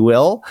doubt that he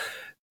will.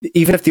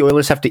 Even if the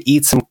Oilers have to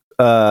eat some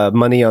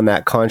money on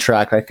that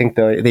contract, I think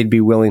they'd be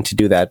willing to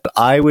do that. But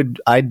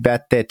I'd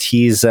bet that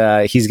he's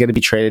going to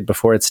be traded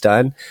before it's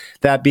done.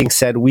 That being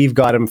said, we've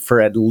got him for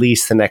at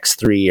least the next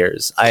 3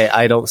 years.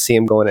 I don't see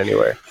him going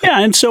anywhere. Yeah,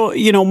 and so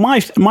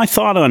my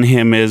thought on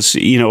him is,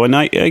 and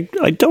I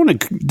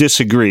don't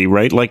disagree,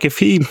 right? Like, if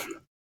he,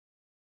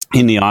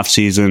 in the off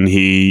season,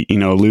 he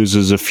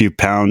loses a few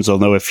pounds.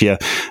 Although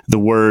the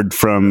word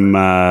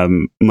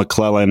from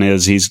McClellan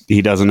is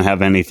he doesn't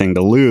have anything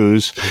to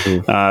lose.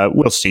 Mm-hmm.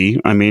 We'll see.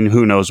 I mean,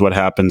 who knows what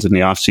happens in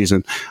the off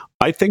season?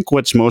 I think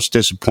what's most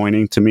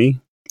disappointing to me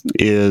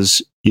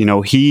is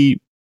he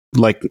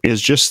is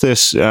just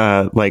this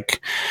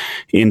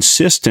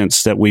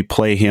insistence that we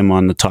play him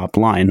on the top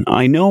line.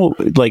 I know,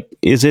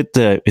 is it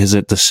the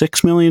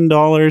 $6 million?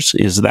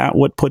 Is that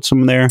what puts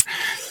him there?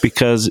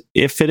 Because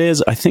if it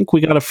is, I think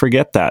we got to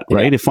forget that,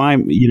 right?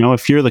 Yeah.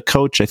 If you're the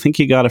coach, I think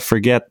you got to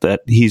forget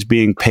that he's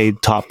being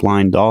paid top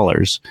line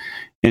dollars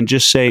and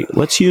just say,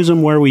 let's use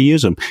him where we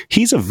use him.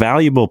 He's a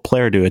valuable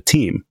player to a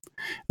team.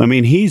 I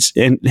mean,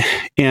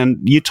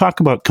 and you talk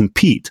about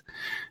compete.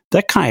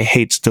 that guy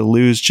hates to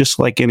lose just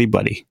like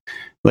anybody.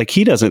 Like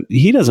he doesn't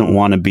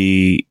want to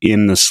be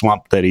in the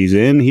slump that he's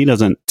in. He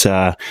doesn't,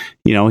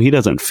 he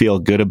doesn't feel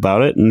good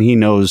about it, and he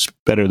knows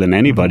better than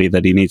anybody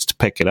that he needs to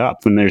pick it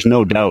up. And there's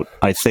no doubt,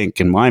 I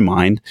think, in my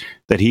mind,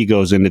 that he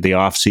goes into the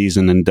off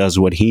season and does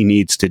what he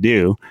needs to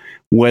do.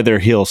 Whether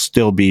he'll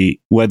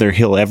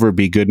ever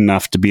be good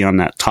enough to be on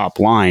that top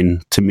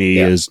line, to me,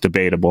 is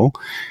debatable.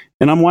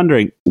 And I'm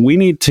wondering, we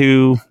need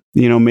to,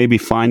 maybe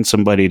find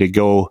somebody to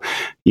go,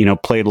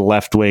 play the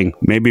left wing,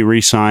 maybe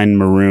re-sign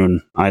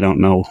Maroon. I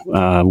don't know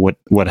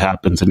what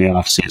happens in the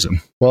off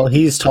season. Well,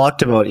 he's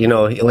talked about,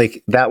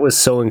 like that was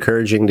so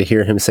encouraging to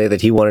hear him say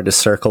that he wanted to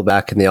circle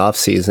back in the off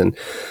season.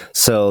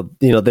 So,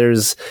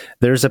 there's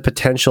a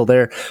potential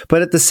there.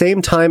 But at the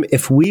same time,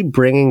 if we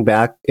bring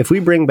back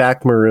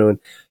Maroon,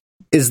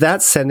 is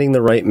that sending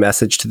the right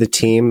message to the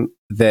team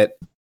that,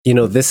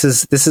 this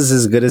is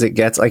as good as it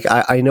gets? Like,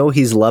 I know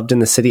he's loved in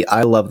the city.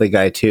 I love the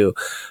guy too.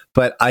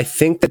 But I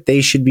think that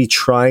they should be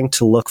trying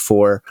to look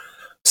for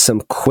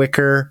some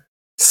quicker,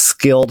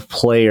 skilled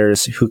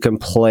players who can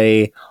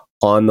play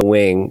on the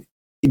wing.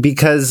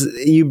 Because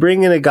you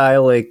bring in a guy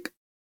like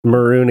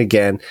Maroon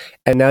again,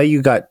 and now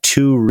you got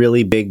two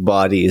really big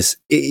bodies.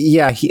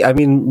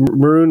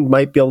 Maroon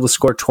might be able to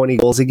score 20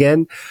 goals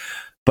again,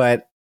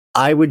 but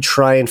I would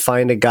try and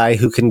find a guy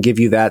who can give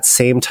you that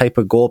same type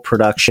of goal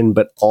production,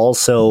 but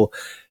also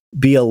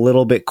be a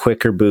little bit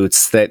quicker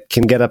boots that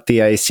can get up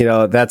the ice.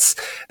 That's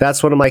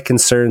one of my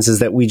concerns, is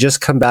that we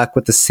just come back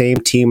with the same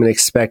team and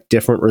expect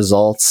different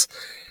results.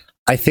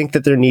 I think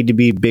that there need to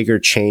be bigger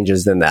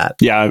changes than that.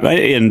 Yeah,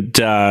 and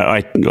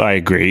I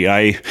agree.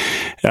 I'm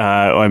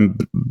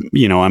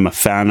a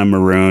fan of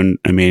Maroon.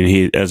 I mean,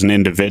 he as an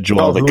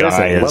individual, the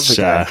guy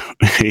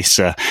he's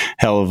a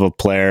hell of a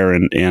player,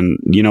 and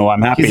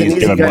I'm happy he's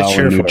doing well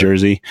in New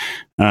Jersey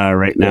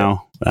right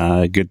now.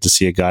 Good to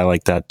see a guy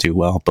like that do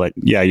well. But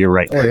yeah, you're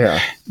right. Oh, yeah.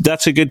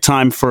 That's a good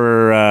time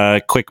for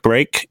a quick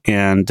break,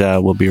 and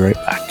we'll be right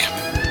back.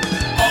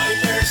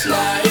 Oilers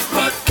Live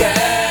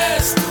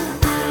Podcast.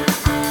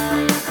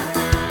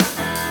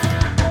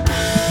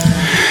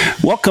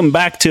 Welcome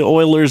back to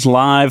Oilers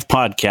Live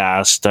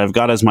Podcast. I've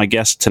got as my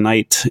guest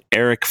tonight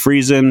Eric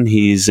Friesen.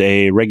 He's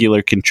a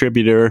regular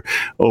contributor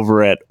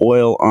over at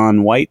Oil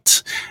on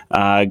White.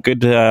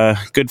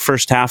 Good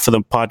first half of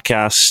the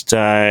podcast,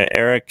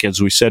 Eric.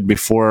 As we said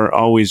before,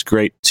 always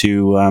great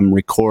to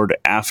record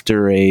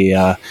after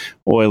a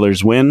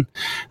Oilers win.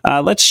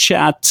 Let's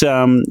chat.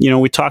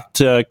 We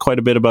talked quite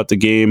a bit about the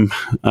game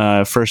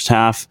first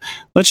half.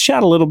 Let's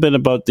chat a little bit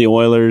about the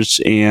Oilers.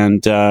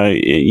 And,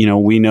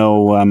 we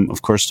know,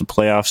 of course, the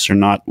playoffs are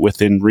not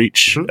within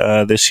reach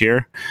this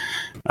year.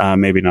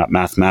 Maybe not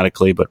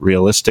mathematically, but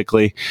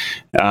realistically.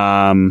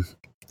 One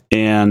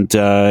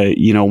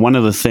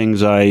of the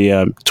things I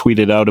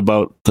tweeted out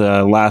about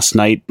last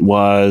night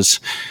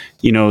was,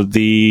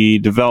 the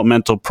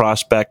developmental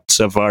prospects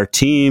of our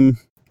team,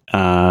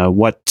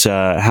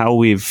 how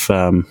we've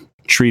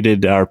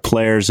treated our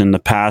players in the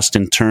past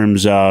in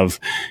terms of,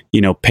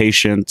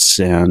 patience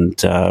and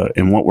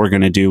what we're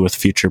going to do with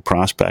future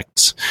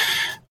prospects.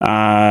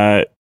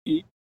 Let's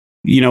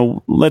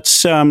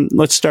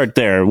start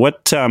there.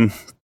 What's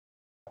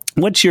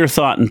your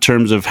thought in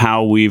terms of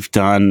how we've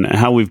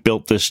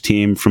built this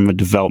team from a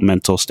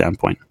developmental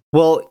standpoint?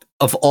 Well,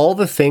 of all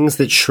the things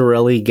that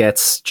Chiarelli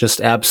gets just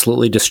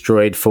absolutely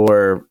destroyed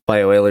for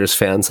by Oilers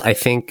fans, I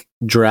think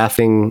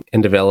drafting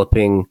and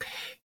developing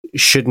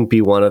shouldn't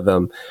be one of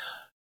them.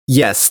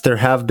 Yes, there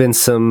have been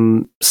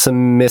some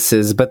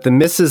misses, but the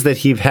misses that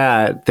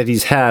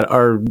he's had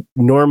are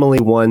normally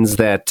ones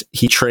that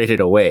he traded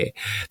away.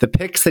 The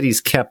picks that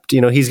he's kept,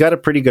 he's got a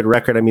pretty good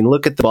record. I mean,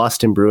 look at the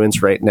Boston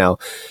Bruins right now.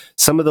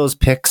 Some of those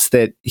picks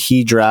that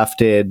he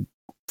drafted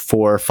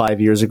 4 or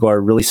 5 years ago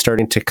are really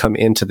starting to come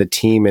into the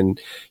team and,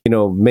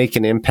 make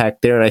an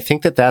impact there. And I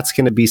think that that's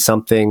going to be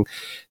something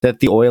that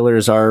the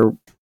Oilers are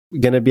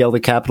going to be able to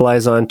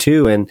capitalize on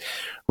too. And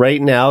right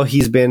now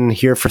he's been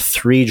here for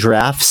 3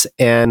 drafts,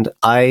 and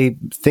I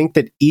think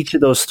that each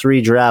of those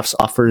 3 drafts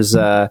offers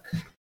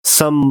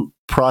some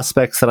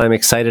prospects that I'm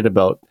excited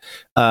about.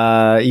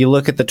 You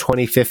look at the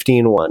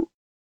 2015 one.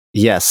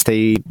 Yes,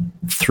 they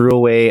threw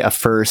away a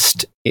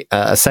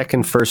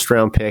second first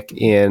round pick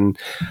in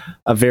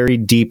a very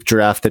deep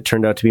draft that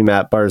turned out to be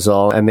Matt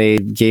Barzal, and they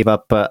gave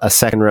up a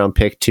second round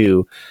pick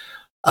too.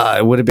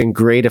 It would have been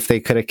great if they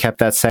could have kept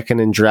that second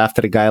and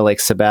drafted a guy like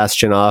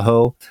Sebastian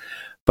Aho.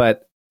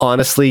 But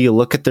honestly, you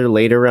look at their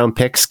later round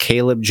picks,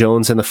 Caleb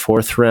Jones in the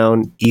 4th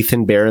round,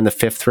 Ethan Bear in the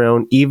 5th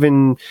round,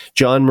 even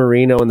John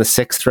Marino in the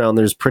 6th round.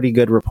 There's pretty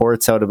good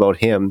reports out about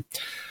him.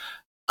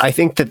 I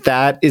think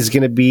that is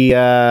going to be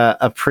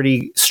a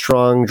pretty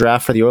strong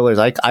draft for the Oilers.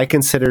 I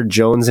consider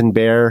Jones and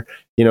Bear,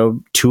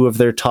 2 of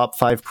their top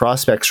 5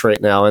 prospects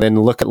right now. And then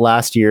look at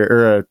last year,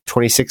 or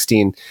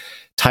 2016,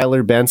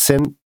 Tyler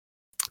Benson.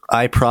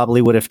 I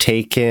probably would have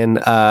taken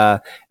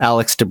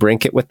Alex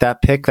DeBrincat with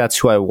that pick. That's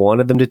who I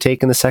wanted them to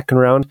take in the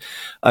 2nd round.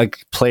 A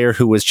player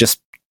who was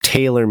just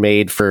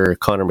tailor-made for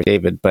Connor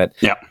McDavid. But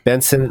Yeah.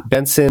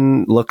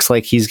 Benson looks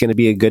like he's going to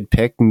be a good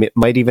pick.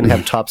 Might even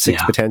have top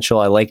 6 potential.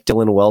 I like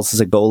Dylan Wells as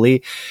a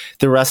goalie.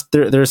 The rest,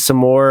 there's some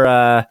more.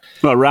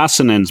 Well,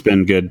 Rassinen's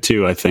been good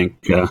too, I think.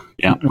 Yeah.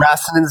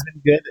 Rassinen's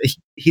been good.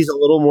 He's a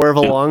little more of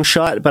a long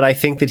shot, but I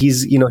think that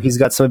he's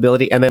got some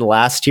ability. And then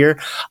last year,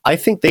 I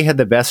think they had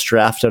the best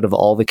draft out of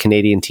all the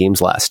Canadian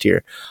teams last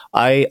year.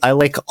 I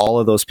like all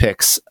of those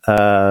picks.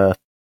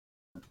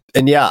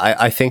 And yeah,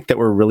 I think that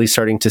we're really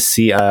starting to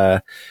see,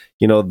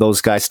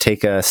 those guys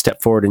take a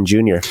step forward in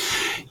junior.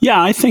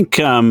 Yeah, I think,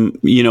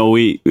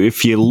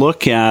 if you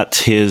look at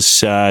his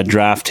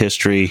draft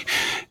history,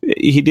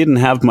 he didn't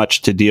have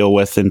much to deal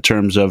with in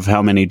terms of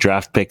how many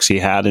draft picks he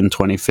had in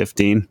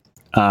 2015.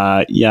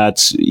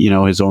 It's,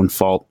 his own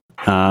fault.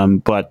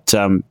 But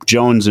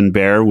Jones and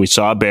Bear, we've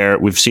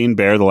seen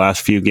Bear the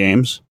last few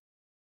games.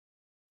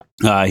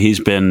 He's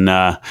been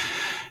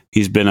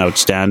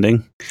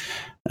outstanding.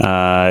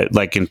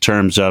 Like in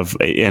terms of,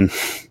 and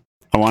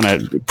I want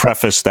to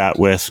preface that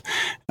with,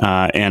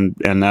 and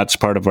that's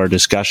part of our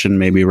discussion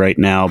maybe right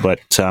now,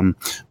 but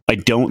I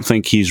don't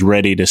think he's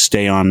ready to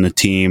stay on the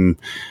team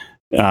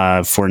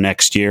for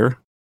next year,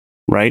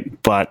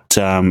 right? But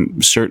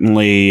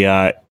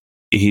certainly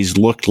he's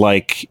looked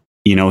like,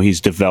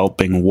 he's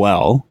developing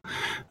well.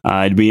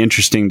 It'd be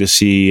interesting to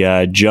see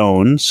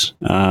Jones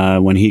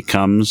when he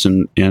comes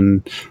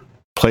and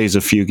plays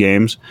a few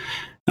games.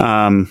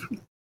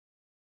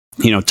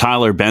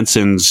 Tyler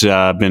Benson's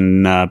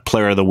been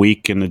player of the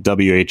week in the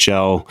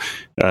WHL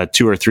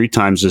 2 or 3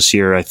 times this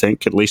year, I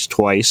think, at least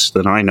twice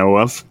that I know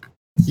of.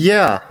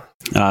 Yeah.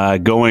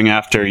 Going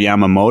after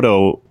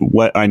Yamamoto,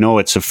 I know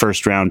it's a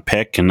first round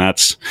pick, and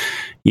that's,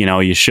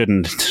 you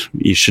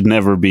should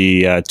never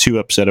be too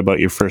upset about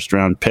your first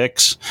round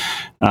picks.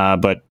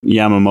 But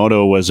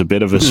Yamamoto was a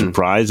bit of a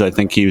surprise. I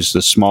think he was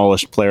the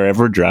smallest player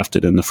ever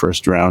drafted in the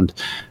first round.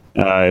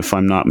 If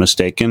I'm not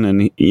mistaken,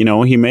 and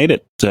he made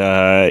it.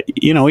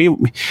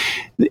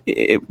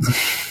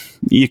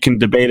 You can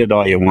debate it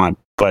all you want,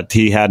 but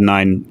he had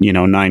 9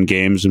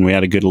 games, and we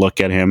had a good look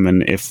at him.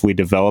 And if we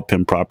develop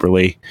him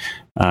properly,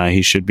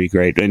 he should be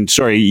great. And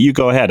sorry, you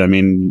go ahead. I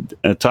mean,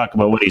 talk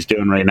about what he's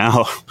doing right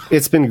now.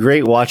 It's been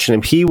great watching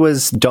him. He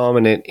was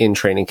dominant in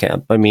training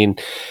camp. I mean,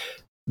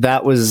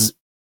 that was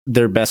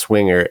their best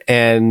winger.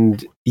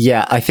 And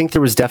yeah, I think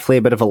there was definitely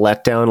a bit of a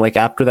letdown. Like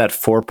after that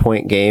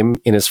 4-point game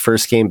in his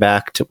first game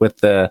back with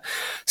the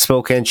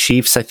Spokane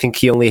Chiefs, I think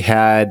he only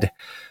had,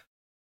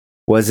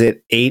 was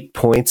it 8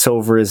 points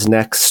over his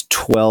next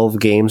 12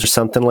 games or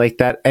something like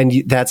that? And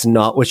that's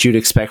not what you'd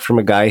expect from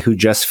a guy who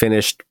just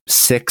finished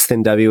 6th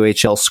in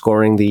WHL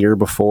scoring the year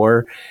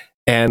before,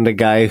 and a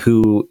guy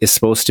who is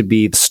supposed to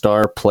be the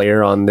star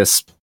player on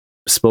this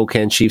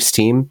Spokane Chiefs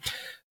team.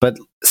 But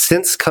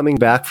since coming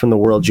back from the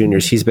World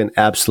Juniors, he's been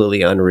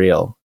absolutely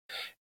unreal.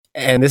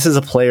 And this is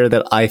a player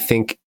that I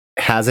think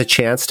has a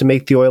chance to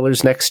make the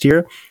Oilers next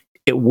year.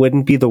 It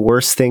wouldn't be the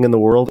worst thing in the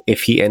world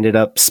if he ended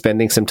up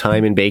spending some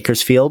time in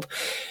Bakersfield.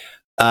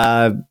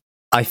 I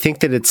think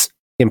that it's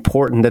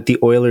important that the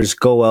Oilers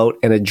go out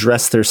and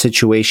address their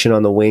situation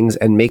on the wings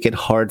and make it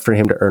hard for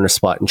him to earn a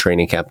spot in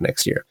training camp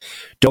next year.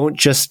 Don't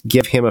just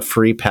give him a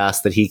free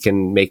pass that he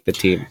can make the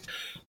team.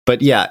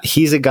 But yeah,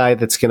 he's a guy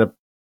that's going to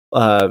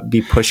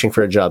be pushing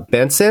for a job.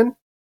 Benson,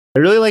 I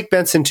really like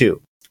Benson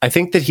too. I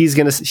think that he's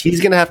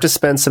gonna have to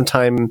spend some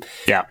time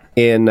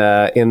in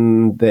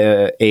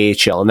the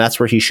AHL, and that's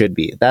where he should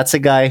be. That's a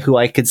guy who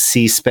I could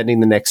see spending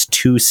the next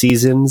 2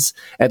 seasons,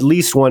 at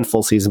least 1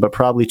 full season, but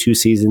probably 2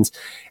 seasons,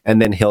 and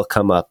then he'll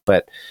come up.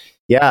 But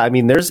yeah, I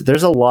mean, there's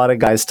a lot of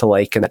guys to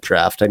like in that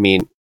draft. I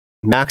mean,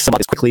 Maximov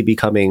is quickly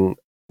becoming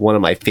one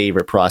of my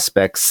favorite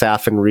prospects.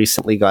 Safin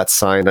recently got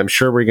signed. I'm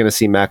sure we're going to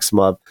see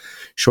Maximov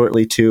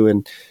shortly too,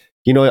 and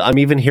I'm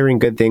even hearing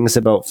good things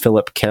about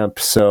Philip Kemp.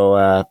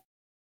 So,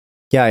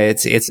 yeah,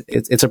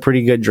 it's a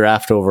pretty good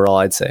draft overall,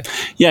 I'd say.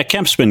 Yeah,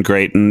 Kemp's been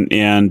great,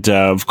 and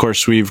of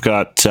course we've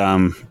got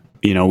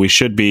we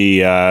should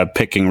be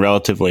picking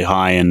relatively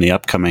high in the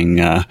upcoming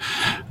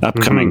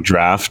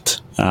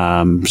draft.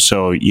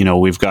 So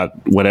we've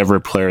got whatever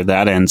player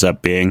that ends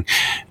up being.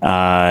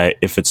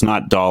 If it's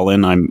not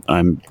Dahlin,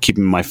 I'm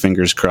keeping my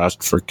fingers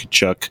crossed for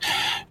Kachuk.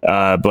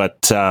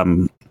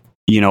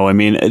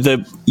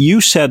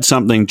 You said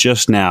something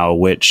just now,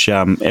 which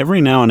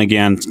every now and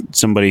again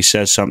somebody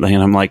says something,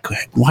 and I'm like,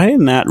 why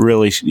didn't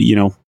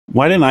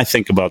I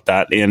think about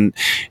that?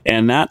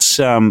 And that's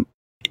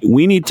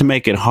we need to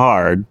make it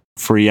hard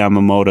for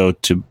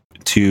Yamamoto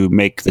to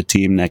make the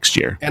team next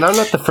year. And I'm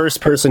not the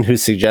first person who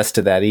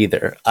suggested that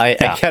either. I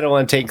kind of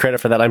want to take credit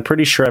for that. I'm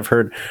pretty sure I've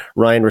heard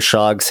Ryan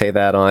Rashog say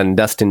that on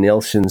Dustin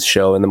Nielsen's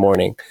show in the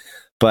morning.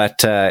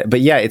 But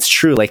yeah, it's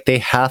true. Like, they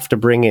have to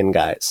bring in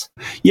guys.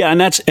 Yeah, and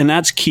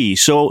that's key.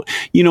 So,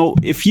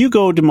 if you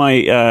go to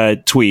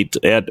my tweet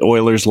at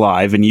Oilers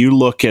Live and you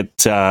look at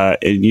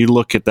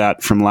that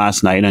from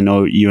last night, I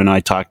know you and I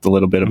talked a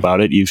little bit about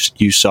it.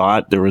 You saw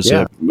it. There was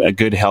a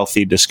good,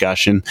 healthy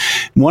discussion.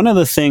 One of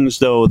the things,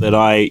 though, that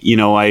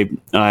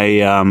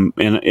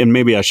and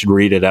maybe I should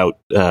read it out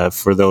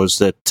for those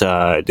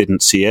that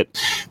didn't see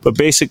it. But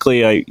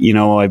basically, I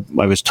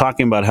was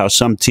talking about how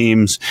some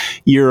teams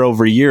year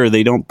over year,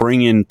 they don't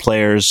bring in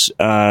players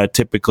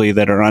typically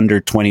that are under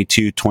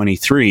 22,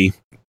 23.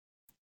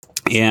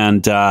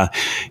 And, I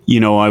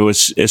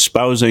was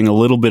espousing a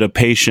little bit of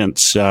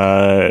patience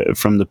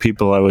from the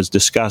people I was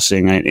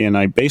discussing. And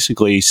I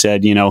basically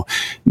said,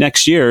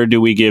 next year, do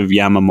we give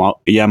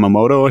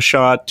Yamamoto a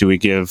shot? Do we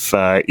give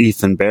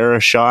Ethan Bear a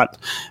shot?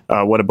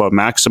 What about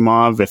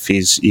Maximov if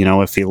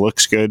if he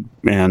looks good?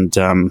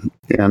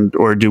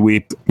 Or do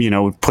we,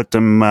 put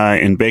them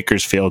in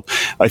Bakersfield?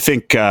 I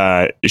think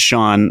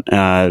Sean,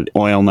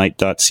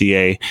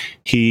 oilnight.ca,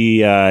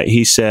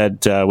 he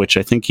said, which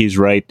I think he's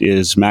right,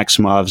 is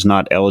Maximov's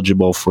not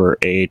eligible for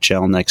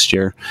AHL next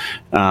year.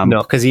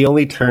 No, because he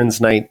only turns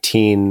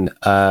 19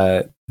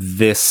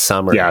 this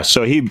summer. Yeah,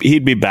 so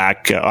he'd be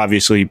back,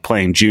 obviously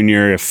playing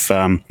junior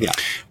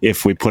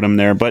if we put him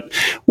there. But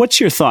what's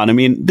your thought? I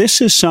mean,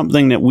 this is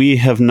something that we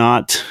have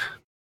not...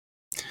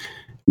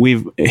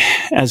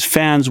 as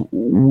fans,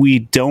 we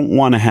don't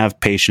want to have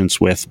patience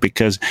with,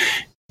 because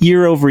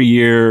year over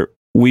year,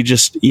 we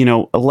just,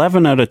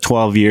 11 out of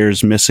 12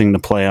 years missing the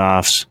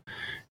playoffs,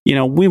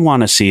 we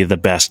want to see the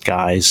best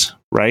guys,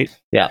 right?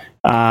 Yeah.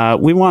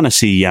 We want to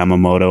see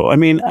Yamamoto. I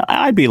mean,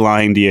 I'd be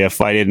lying to you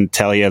if I didn't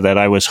tell you that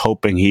I was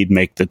hoping he'd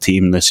make the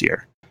team this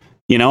year.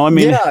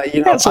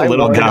 That's a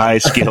little guy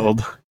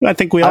skilled. I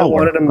think we all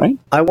wanted him. Right?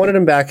 I wanted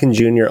him back in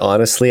junior,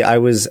 honestly. I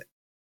was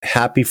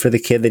happy for the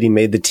kid that he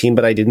made the team,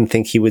 but I didn't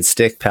think he would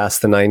stick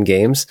past the 9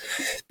 games.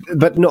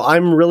 But no,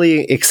 I'm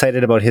really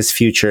excited about his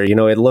future.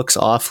 It looks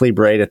awfully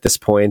bright at this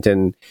point,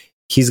 and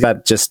he's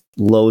got just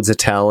loads of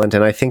talent.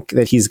 And I think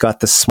that he's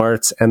got the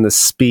smarts and the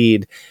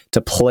speed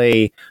to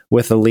play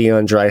with a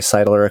Leon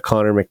Draisaitl or a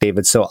Connor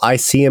McDavid. So I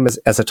see him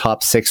as a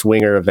top 6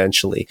 winger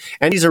eventually.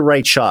 And he's a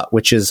right shot,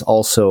 which is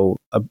also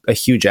a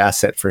huge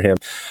asset for him.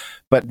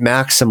 But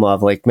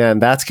Maximov, man,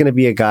 that's going to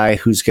be a guy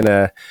who's going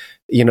to,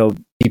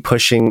 be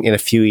pushing in a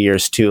few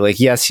years too.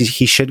 Yes,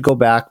 he should go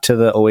back to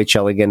the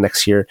OHL again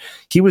next year.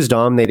 He was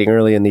dominating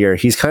early in the year.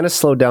 He's kind of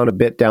slowed down a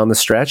bit down the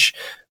stretch,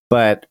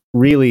 but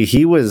really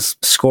he was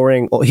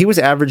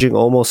averaging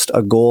almost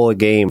a goal a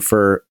game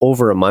for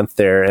over a month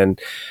there. And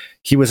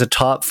he was a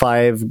top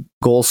 5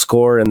 goal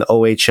scorer in the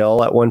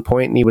OHL at one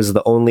point, and he was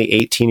the only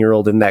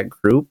 18-year-old in that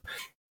group.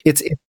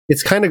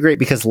 It's kind of great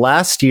because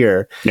last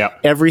year,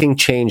 everything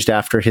changed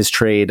after his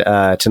trade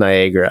to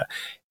Niagara.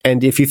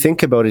 And if you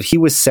think about it, he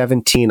was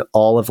 17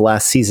 all of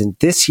last season.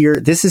 This year,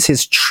 this is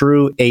his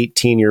true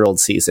 18-year-old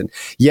season.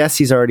 Yes,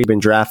 he's already been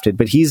drafted,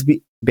 but he's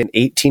been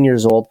 18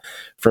 years old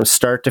from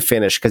start to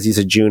finish because he's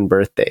a June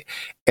birthday.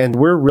 And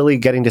we're really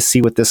getting to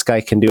see what this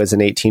guy can do as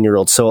an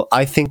 18-year-old. So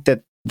I think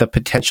that the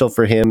potential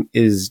for him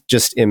is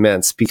just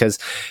immense, because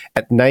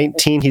at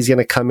 19, he's going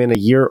to come in a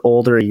year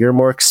older, a year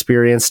more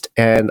experienced,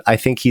 and I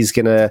think he's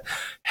going to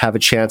have a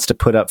chance to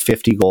put up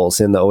 50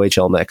 goals in the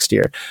OHL next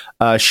year.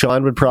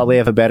 Sean would probably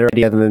have a better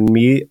idea than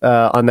me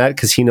on that,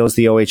 because he knows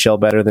the OHL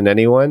better than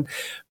anyone,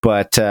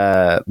 but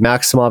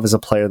Maximov is a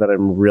player that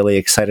I'm really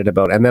excited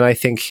about. And then I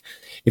think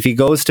if he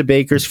goes to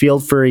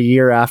Bakersfield for a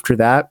year after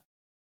that,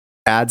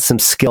 add some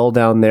skill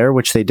down there,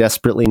 which they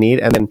desperately need,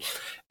 and then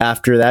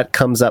after that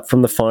comes up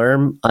from the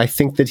farm, I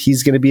think that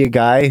he's going to be a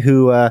guy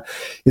who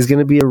is going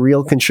to be a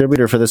real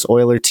contributor for this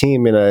Oiler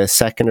team in a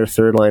second or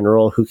third line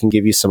role, who can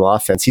give you some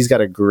offense. He's got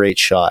a great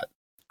shot.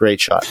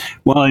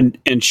 Well,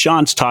 and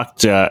Sean's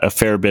talked a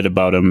fair bit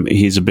about him.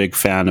 He's a big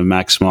fan of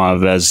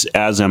Maximov,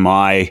 as am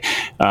I.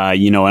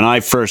 And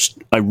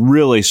I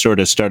really sort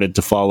of started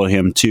to follow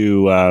him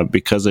too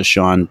because of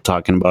Sean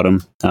talking about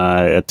him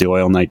at the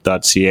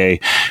oilnight.ca.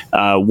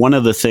 One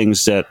of the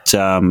things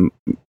that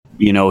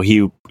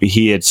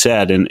he had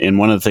said, and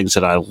one of the things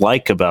that I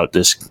like about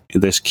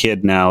this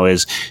kid now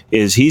is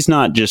he's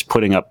not just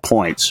putting up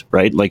points,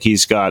 right? Like,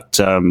 he's got,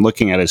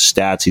 looking at his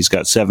stats, he's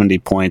got 70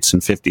 points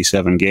in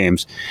 57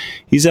 games.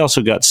 He's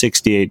also got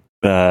 68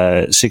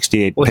 Well,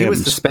 PIMs. he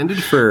was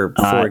suspended for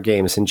 4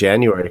 games in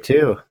January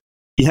too.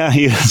 Yeah,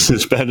 he was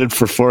suspended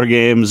for 4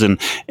 games, and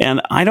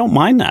I don't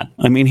mind that.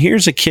 I mean,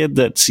 here's a kid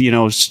that's,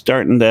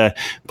 starting to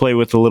play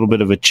with a little bit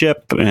of a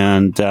chip,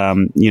 and,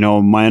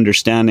 my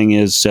understanding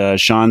is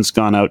Sean's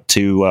gone out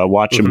to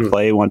watch him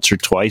play once or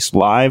twice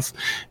live.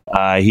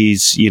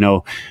 He's,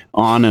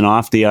 on and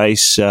off the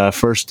ice,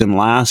 first and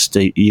last.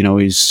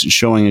 He's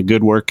showing a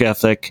good work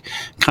ethic,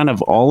 kind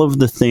of all of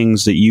the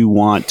things that you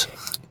want.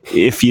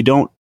 If you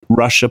don't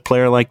rush a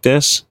player like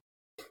this,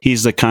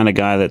 he's the kind of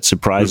guy that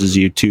surprises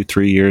you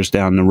 2-3 years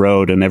down the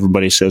road, and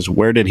everybody says,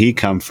 where did he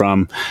come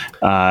from?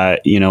 A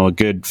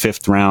good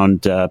 5th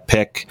round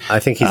pick. I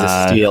think he's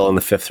a steal in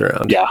the 5th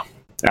round. Yeah,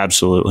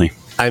 absolutely.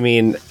 I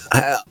mean,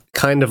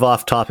 kind of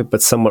off topic,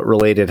 but somewhat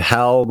related.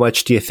 How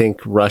much do you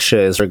think Russia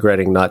is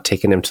regretting not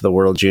taking him to the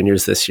World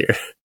Juniors this year?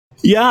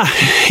 Yeah,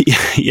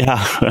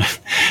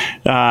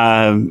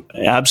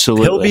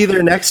 absolutely. He'll be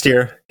there next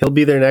year.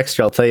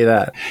 I'll tell you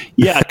that.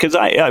 Yeah, because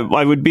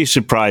I would be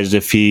surprised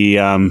if he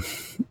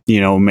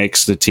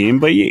makes the team,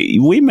 but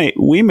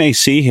we may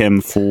see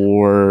him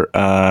for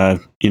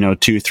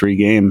 2-3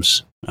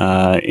 games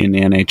in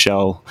the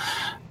NHL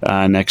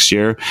next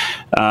year.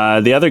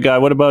 The other guy,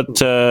 what about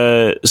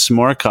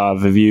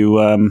Smorkov?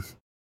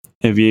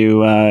 Have you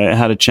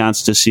had a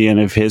chance to see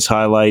any of his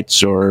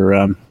highlights or?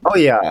 Oh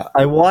yeah,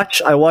 I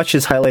watch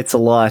his highlights a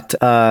lot.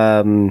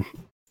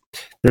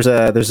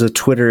 There's a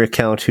Twitter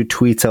account who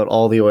tweets out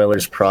all the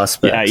Oilers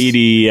prospects.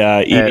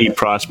 Yeah, ED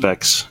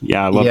Prospects.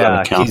 Yeah, I love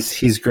that account.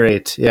 He's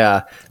great.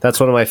 Yeah, that's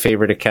one of my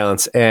favorite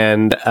accounts,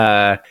 and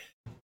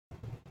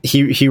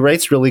he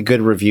writes really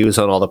good reviews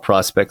on all the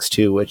prospects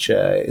too, which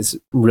is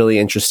really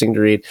interesting to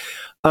read.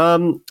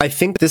 I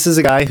think this is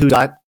a guy who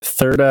got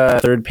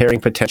third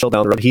pairing potential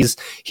down the road. He's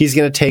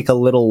going to take a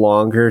little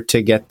longer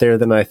to get there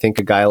than I think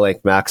a guy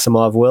like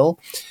Maximov will.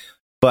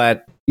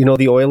 But,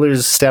 the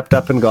Oilers stepped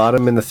up and got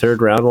him in the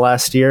third round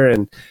last year,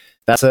 and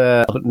that's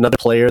another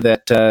player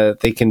that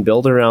they can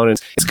build around.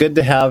 And it's good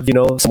to have,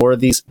 some more of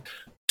these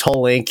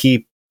tall,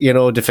 lanky,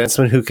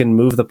 defenseman who can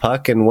move the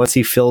puck, and once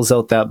he fills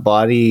out that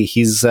body,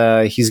 he's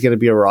going to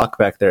be a rock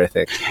back there, I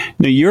think.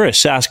 Now, you're a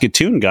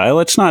Saskatoon guy.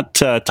 Let's not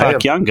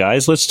talk young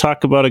guys. Let's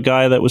talk about a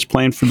guy that was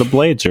playing for the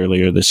Blades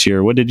earlier this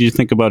year. What did you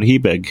think about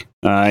Hebig?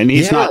 And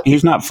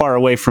he's not far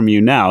away from you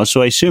now,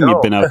 so I assume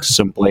you've been out to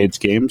some Blades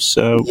games.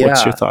 So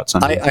what's your thoughts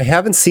on him? I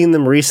haven't seen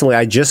them recently.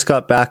 I just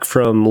got back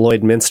from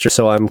Lloydminster,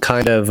 so I'm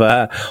kind of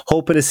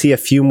hoping to see a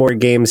few more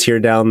games here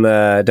down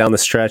the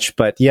stretch.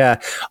 But yeah,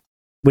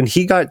 when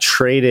he got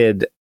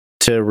traded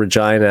to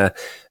Regina,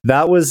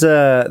 that was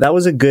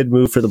a good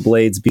move for the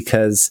Blades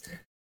because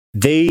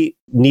they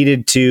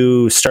needed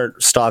to start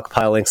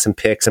stockpiling some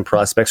picks and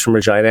prospects from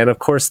Regina, and of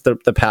course the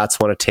Pats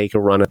want to take a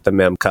run at the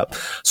Mem Cup.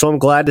 So I'm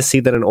glad to see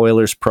that an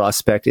Oilers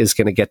prospect is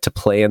going to get to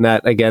play in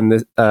that again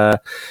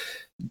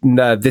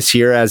this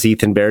year, as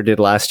Ethan Bear did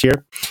last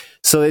year.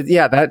 So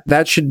yeah,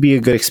 that should be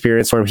a good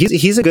experience for him.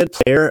 He's a good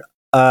player,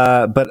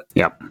 but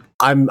yeah,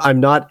 I'm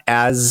not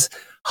as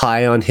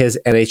high on his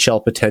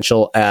NHL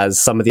potential as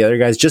some of the other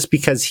guys, just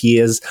because he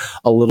is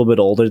a little bit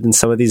older than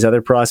some of these other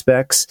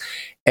prospects.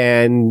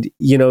 And,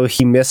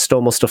 he missed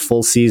almost a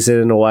full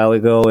season a while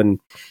ago, and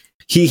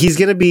he's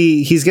going to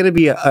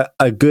be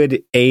a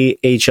good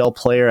AHL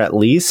player at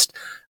least.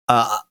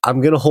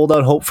 I'm going to hold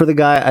out hope for the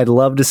guy. I'd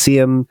love to see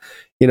him,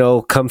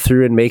 come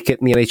through and make it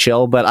in the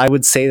NHL, but I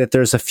would say that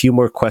there's a few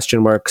more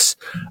question marks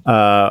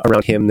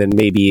around him than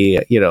maybe,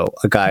 a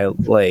guy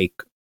like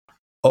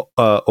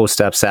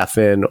Ostap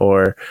Safin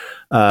or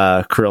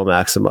Kirill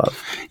Maximov.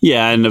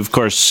 Yeah, and of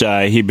course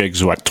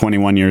Hebig's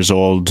 21 years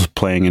old,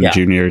 playing in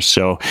juniors,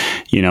 so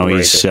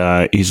he's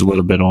a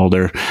little bit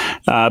older.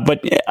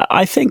 But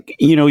I think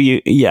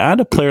you add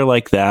a player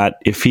like that,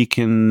 if he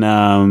can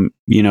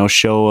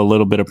show a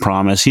little bit of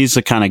promise. He's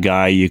the kind of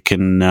guy you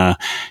can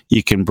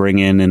bring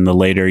in the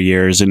later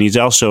years, and he's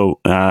also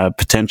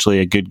potentially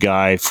a good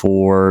guy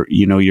for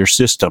your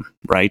system,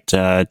 right?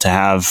 To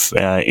have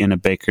in a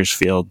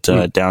Bakersfield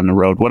down the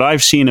road. What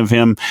I've seen of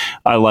him,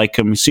 I like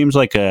him. He seems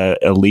like a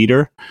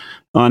leader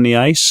on the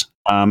ice,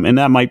 and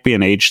that might be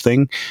an age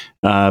thing,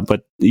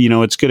 but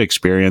it's good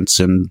experience,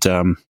 and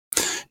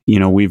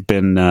we've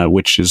been,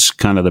 which is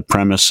kind of the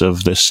premise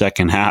of the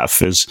second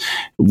half, is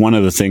one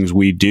of the things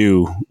we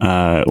do,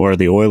 or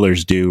the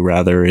Oilers do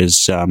rather,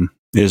 is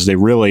they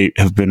really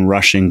have been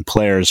rushing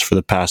players for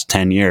the past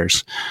 10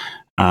 years.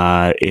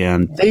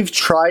 And they've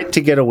tried to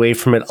get away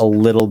from it a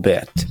little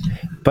bit,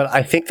 but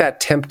I think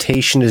that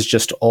temptation is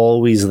just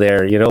always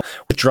there.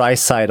 With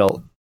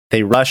Draisaitl,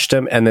 they rushed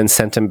him and then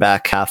sent him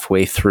back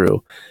halfway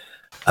through.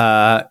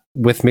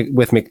 With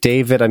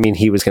McDavid, I mean,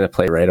 he was going to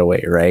play right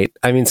away, right?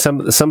 I mean,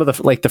 some of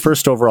the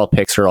first overall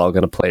picks are all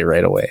going to play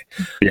right away.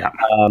 Yeah.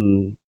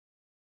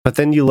 But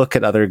then you look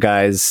at other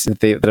guys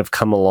that have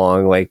come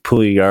along, like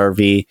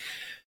Puljujarvi.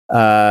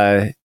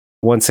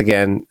 Once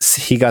again,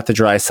 he got the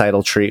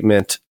Draisaitl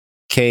treatment.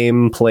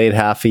 Came, played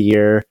half a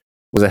year,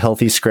 was a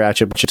healthy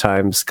scratch a bunch of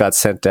times, got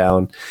sent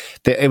down.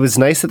 It was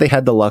nice that they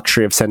had the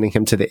luxury of sending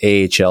him to the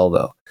AHL,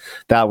 though.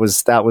 That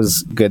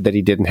was good that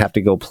he didn't have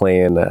to go play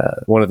in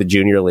one of the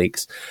junior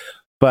leagues.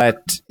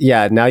 But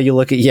yeah, now you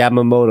look at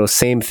Yamamoto,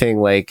 same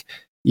thing. Like,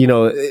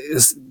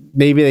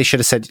 maybe they should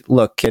have said,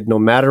 look, kid, no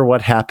matter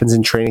what happens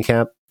in training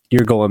camp,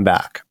 you're going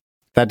back.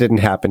 That didn't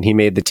happen. He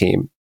made the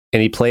team.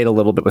 And he played a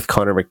little bit with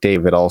Connor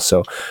McDavid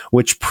also,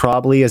 which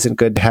probably isn't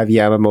good to have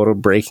Yamamoto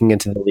breaking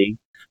into the league,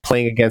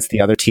 playing against the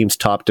other team's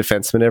top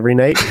defenseman every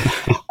night.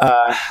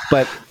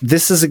 But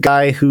this is a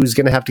guy who's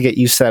going to have to get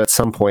used to that at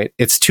some point.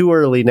 It's too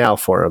early now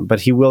for him, but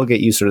he will get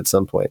used to it at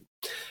some point.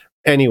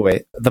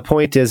 Anyway, the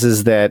point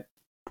is that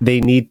they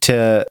need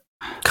to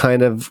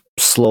kind of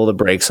slow the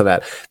brakes on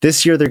that.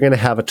 This year, they're going to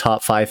have a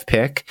top 5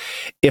 pick.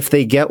 If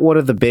they get one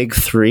of the big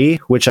 3,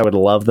 which I would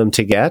love them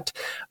to get,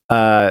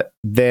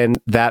 then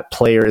that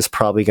player is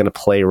probably going to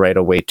play right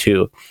away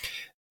too.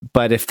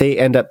 But if they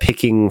end up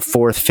picking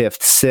 4th,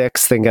 5th,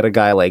 6th, then get a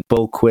guy like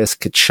Boquist,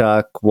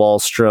 Kachuk,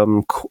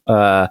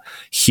 Wallstrom,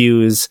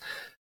 Hughes,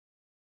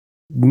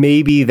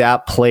 maybe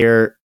that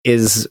player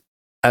is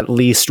at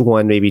least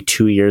 1, maybe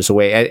 2 years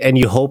away. And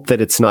you hope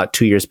that it's not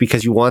 2 years,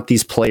 because you want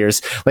these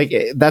players, like,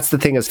 that's the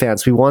thing as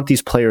fans, we want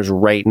these players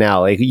right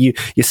now. Like, you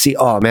see,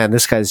 oh man,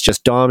 this guy's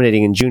just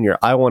dominating in junior.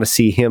 I want to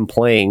see him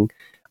playing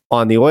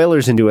on the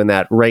Oilers and doing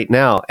that right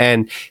now.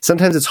 And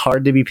sometimes it's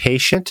hard to be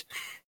patient,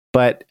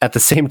 but at the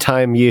same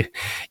time, you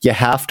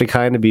have to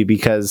kind of be,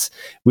 because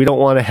we don't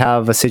want to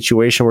have a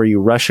situation where you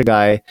rush a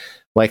guy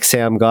like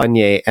Sam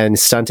Gagner and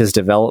stunt his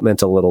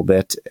development a little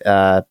bit.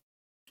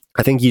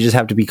 I think you just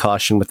have to be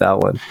cautioned with that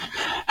one.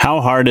 How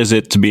hard is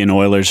it to be an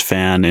Oilers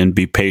fan and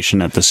be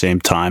patient at the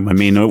same time? I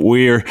mean,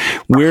 we're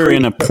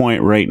in a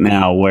point right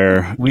now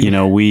where we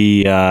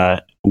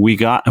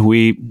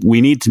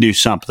need to do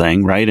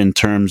something, right, in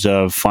terms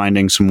of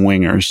finding some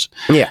wingers.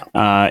 Yeah.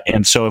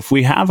 And so if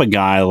we have a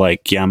guy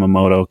like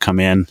Yamamoto come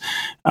in,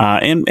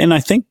 and I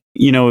think,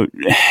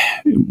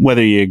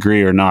 whether you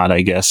agree or not,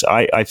 I guess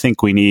I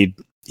think we need,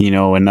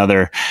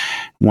 another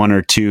 1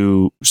 or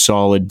 2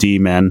 solid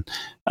D-men.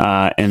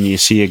 And you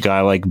see a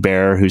guy like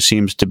Bear, who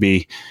seems to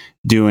be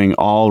doing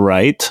all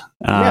right,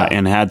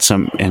 and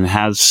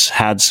has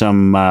had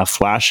some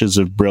flashes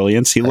of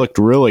brilliance. He looked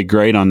really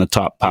great on the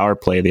top power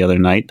play the other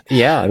night.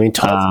 Yeah, I mean,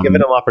 Todd's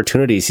given him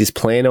opportunities. He's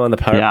playing on the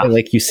power play,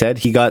 like you said.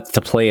 He got to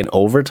play in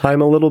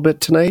overtime a little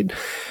bit tonight.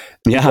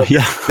 Yeah,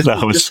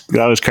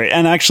 that was great,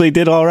 and actually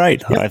did all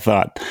right. I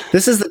thought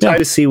this is the time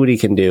to see what he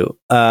can do.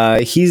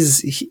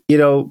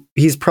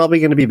 He's probably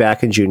going to be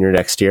back in junior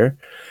next year,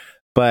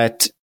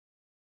 but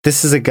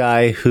this is a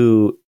guy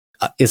who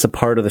is a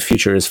part of the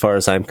future as far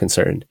as I'm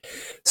concerned.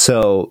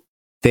 So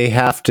they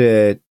have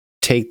to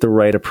take the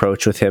right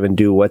approach with him and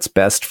do what's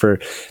best for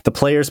the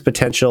player's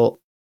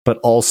potential, but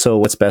also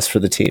what's best for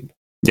the team.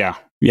 Yeah,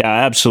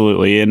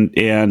 absolutely.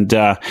 And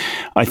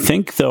I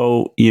think,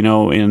 though,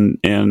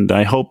 and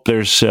I hope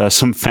there's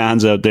some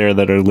fans out there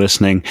that are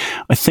listening.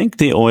 I think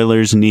the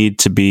Oilers need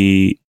to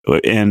be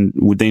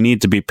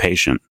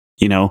patient.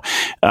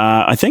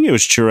 I think it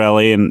was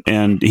Chiarelli,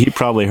 and he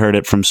probably heard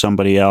it from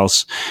somebody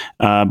else.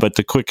 But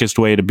the quickest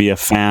way to be a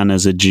fan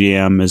as a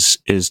GM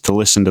is to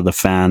listen to the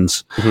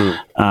fans.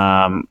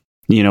 Mm-hmm.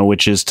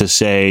 Which is to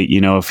say,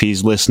 if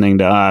he's listening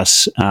to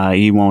us,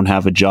 he won't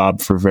have a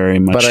job for very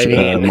much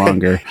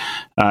longer.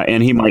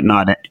 And he might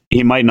not anyway.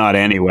 He might not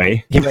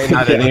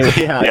anyway.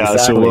 Yeah, exactly.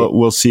 So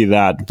we'll see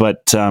that.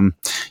 But, I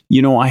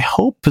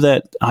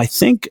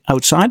think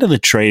outside of the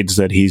trades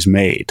that he's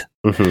made,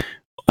 mm-hmm.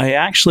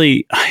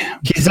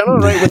 He's done all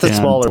right with the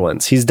smaller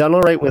ones. He's done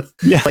all right with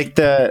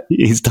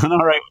he's done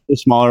all right with the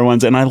smaller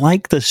ones. And I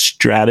like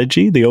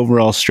the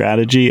overall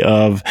strategy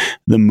of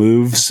the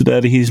moves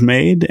that he's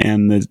made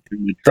and the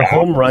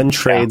home run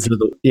trades.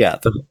 Yeah.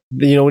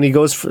 When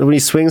he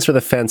swings for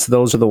the fence,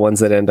 those are the ones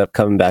that end up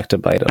coming back to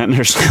bite him.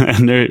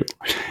 And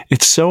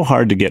it's so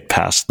hard to get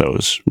past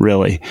those,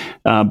 really.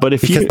 But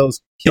if you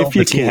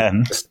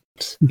can,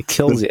 it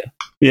kills you.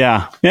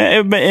 Yeah.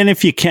 And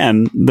if you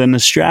can, then the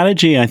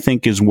strategy, I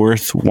think, is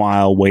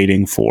worthwhile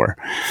waiting for,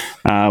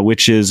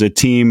 which is a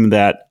team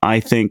that I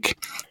think,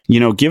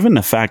 given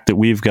the fact that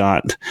we've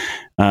got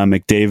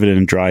McDavid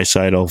and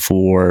Draisaitl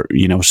for,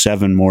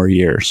 7 more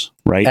years,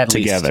 right? At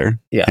together. Least.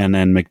 Yeah. And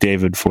then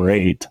McDavid for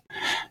 8,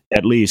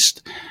 at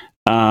least.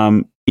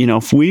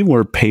 If we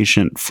were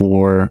patient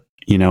for,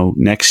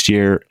 next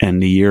year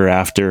and the year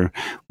after,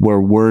 where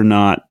we're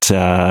not,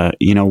 where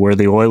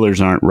the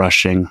Oilers aren't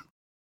rushing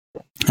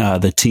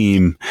the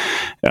team,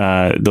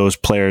 those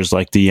players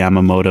like the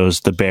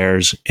Yamamotos, the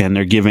Bears, and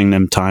they're giving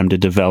them time to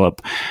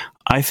develop.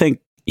 I think,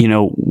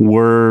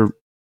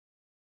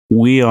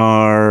 we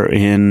are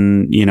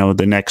in,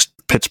 the next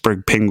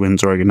Pittsburgh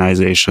Penguins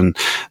organization,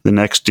 the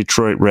next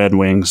Detroit Red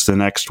Wings, the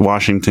next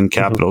Washington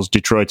Capitals. Mm-hmm.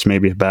 Detroit's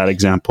maybe a bad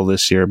example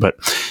this year, but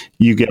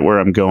you get where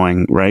I'm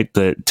going, right?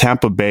 The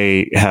Tampa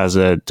Bay has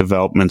a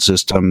development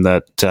system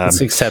that it's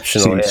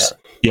exceptional.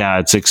 Yeah,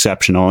 it's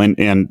exceptional,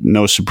 and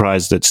no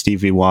surprise that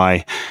Stevie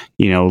Y,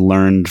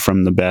 learned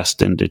from the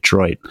best in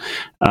Detroit.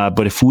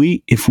 But if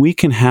we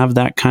can have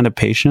that kind of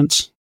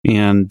patience,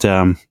 and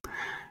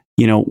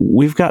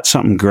we've got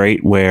something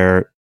great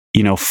where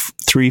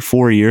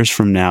 3-4 years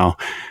from now,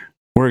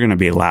 we're going to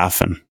be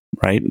laughing,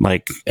 right?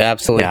 Like,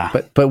 absolutely. Yeah.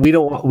 But we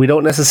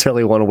don't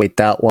necessarily want to wait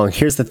that long.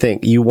 Here's the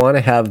thing: you want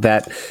to have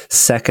that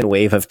second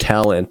wave of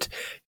talent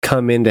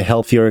come in to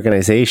help the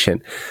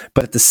organization.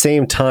 But at the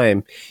same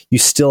time, you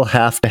still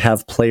have to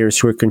have players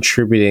who are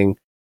contributing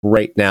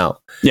right now.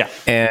 Yeah.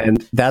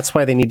 And that's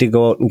why they need to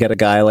go out and get a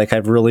guy like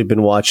I've really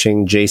been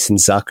watching Jason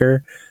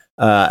Zucker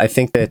I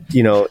think that,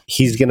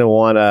 he's going to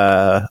want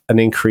an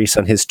increase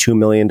on his $2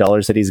 million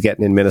that he's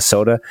getting in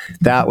Minnesota.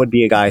 That would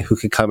be a guy who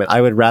could come in.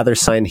 I would rather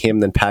sign him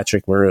than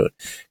Patrick Maroon,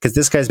 because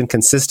this guy's been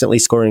consistently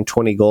scoring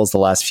 20 goals the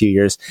last few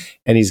years,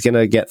 and he's going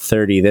to get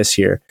 30 this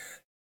year.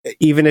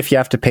 Even if you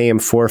have to pay him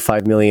 $4 or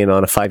 $5 million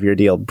on a 5-year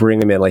deal,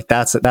 bring him in. Like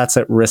that's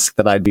a risk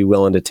that I'd be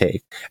willing to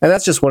take. And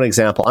that's just one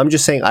example. I'm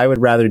just saying I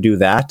would rather do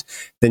that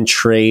than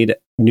trade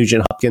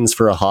Nugent Hopkins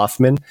for a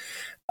Hoffman.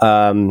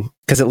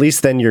 Because at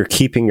least then you're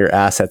keeping your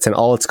assets, and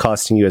all it's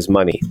costing you is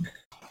money.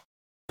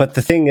 But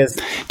the thing is,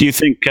 do you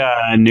think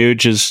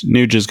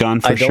Nuge is gone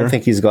for sure? I don't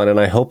think he's gone, and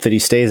I hope that he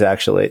stays.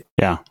 Actually,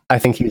 yeah, I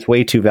think he's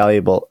way too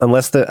valuable.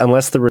 Unless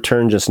the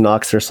return just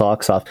knocks their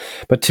socks off.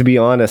 But to be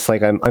honest,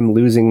 like I'm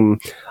losing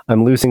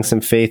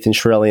some faith in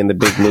Chiarelli and the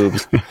big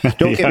moves.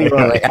 Don't get me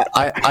wrong. Like,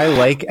 I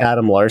like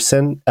Adam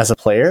Larsson as a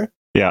player.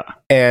 Yeah,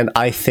 and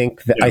I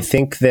think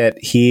that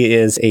he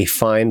is a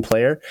fine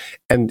player.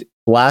 And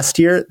last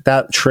year,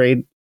 that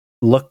trade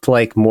looked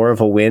like more of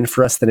a win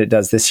for us than it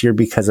does this year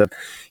because of,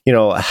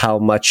 how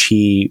much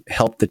he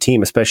helped the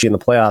team, especially in the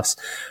playoffs.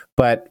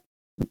 But,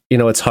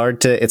 it's hard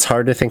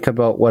to think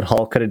about what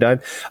Hall could have done.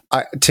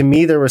 To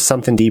me, there was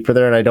something deeper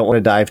there, and I don't want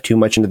to dive too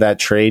much into that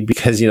trade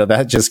because,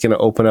 that's just going to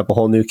open up a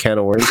whole new can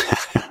of worms.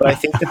 But I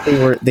think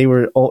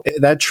that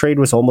that trade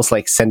was almost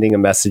like sending a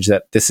message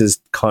that this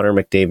is Connor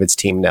McDavid's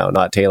team now,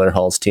 not Taylor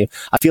Hall's team.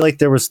 I feel like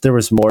there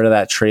was more to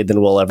that trade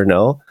than we'll ever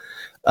know.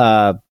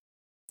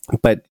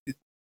 But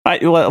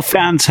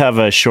fans have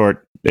a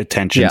short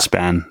attention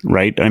span,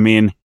 right? I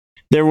mean,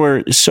 there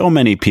were so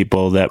many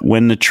people that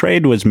when the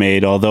trade was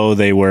made, although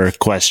they were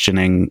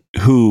questioning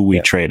who we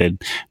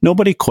traded,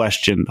 nobody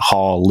questioned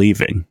Hall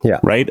leaving,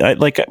 right?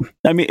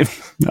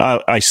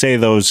 I say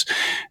those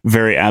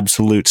very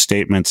absolute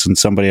statements, and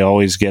somebody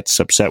always gets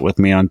upset with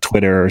me on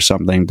Twitter or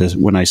something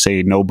when I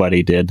say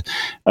nobody did,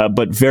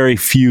 but very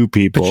few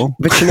people.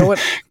 But you know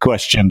what?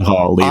 questioned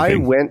Hall leaving. I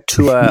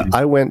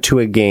went to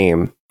a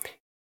game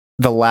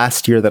the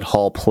last year that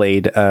Hall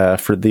played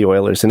for the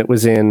Oilers, and it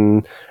was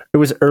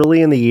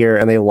early in the year,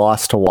 and they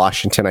lost to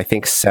Washington, I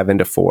think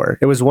 7-4.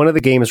 It was one of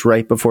the games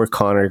right before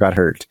Connor got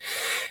hurt.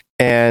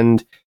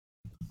 And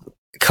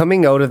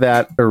coming out of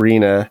that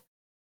arena,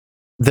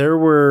 there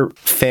were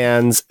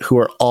fans who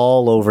were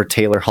all over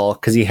Taylor Hall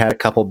because he had a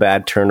couple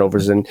bad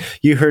turnovers, and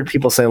you heard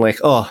people saying like,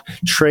 "Oh,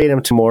 trade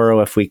him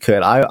tomorrow if we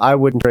could." I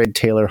wouldn't trade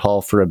Taylor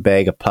Hall for a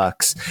bag of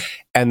pucks.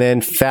 And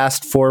then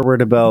fast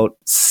forward about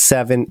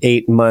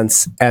 7-8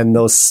 months, and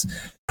those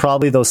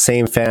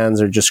same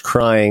fans are just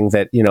crying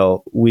that,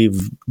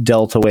 we've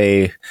dealt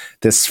away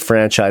this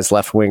franchise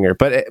left winger.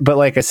 But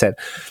like I said,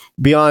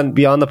 beyond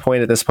the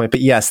point at this point,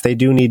 but yes, they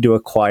do need to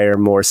acquire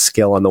more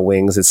skill on the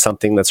wings. It's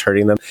something that's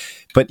hurting them.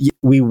 But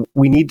we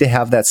need to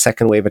have that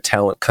second wave of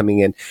talent coming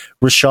in.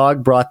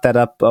 Rashog brought that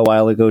up a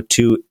while ago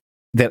too,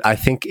 that I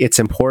think it's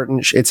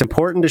important. It's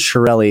important to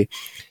Chiarelli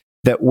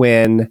that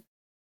when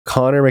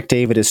Connor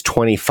McDavid is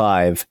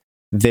 25,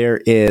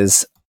 there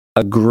is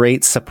a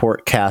great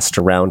support cast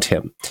around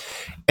him.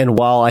 And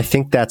while I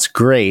think that's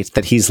great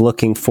that he's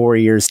looking 4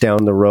 years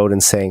down the road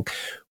and saying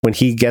when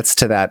he gets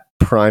to that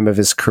prime of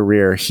his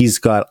career, he's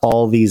got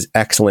all these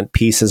excellent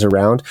pieces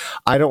around,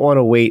 I don't want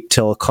to wait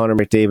till Connor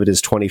McDavid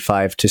is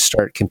 25 to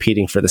start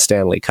competing for the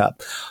Stanley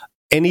Cup.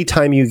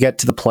 Anytime you get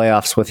to the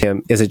playoffs with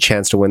him is a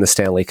chance to win the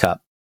Stanley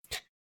Cup.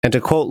 And to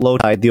quote Low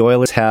Tide, the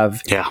Oilers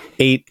have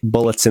 8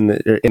 bullets in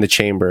the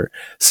chamber.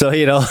 So,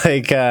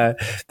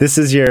 this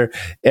is your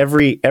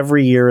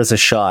every year is a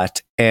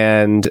shot.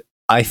 And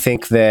I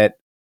think that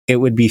it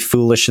would be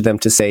foolish of them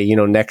to say,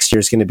 next year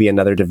is going to be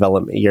another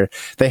development year.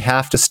 They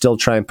have to still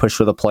try and push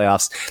for the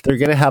playoffs. They're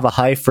going to have a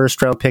high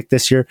first round pick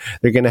this year.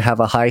 They're going to have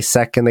a high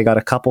second. They got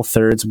a couple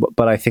thirds,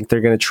 but I think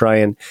they're going to try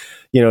and,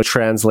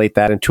 translate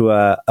that into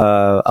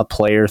a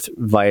player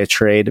via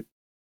trade.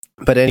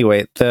 But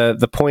anyway,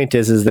 the point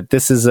is that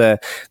this is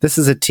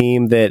a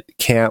team that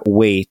can't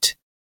wait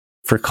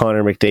for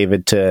Connor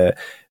McDavid to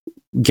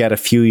get a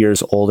few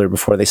years older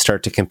before they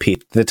start to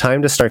compete. The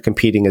time to start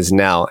competing is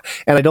now,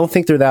 and I don't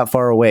think they're that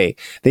far away.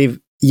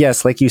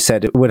 Yes, like you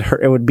said, it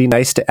would be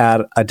nice to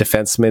add a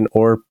defenseman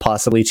or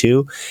possibly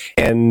two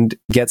and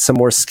get some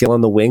more skill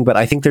on the wing, but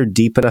I think they're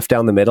deep enough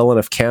down the middle, and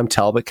if Cam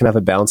Talbot can have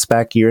a bounce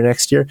back year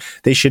next year,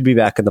 they should be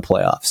back in the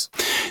playoffs.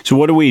 So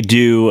what do we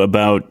do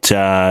about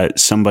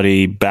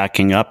somebody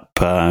backing up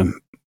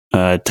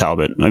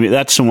Talbot? I mean,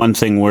 that's the one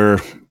thing we're,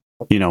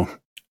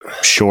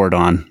 short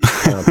on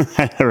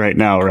right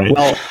now, right?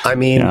 Well, I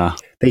mean,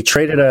 they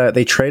traded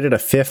a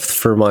fifth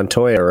for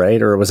Montoya,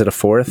 right? Or was it a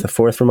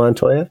fourth for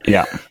Montoya?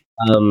 Yeah.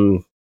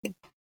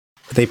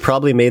 They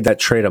probably made that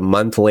trade a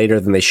month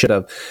later than they should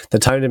have. The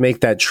time to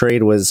make that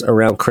trade was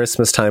around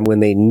Christmas time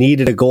when they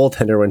needed a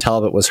goaltender when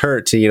Talbot was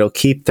hurt to,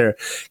 keep their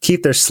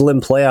slim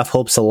playoff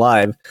hopes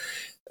alive.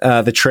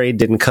 The trade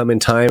didn't come in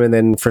time, and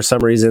then for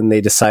some reason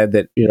they decided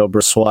that,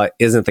 Brossoit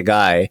isn't the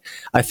guy.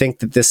 I think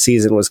that this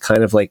season was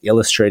kind of like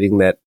illustrating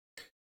that.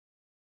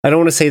 I don't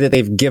want to say that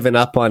they've given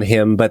up on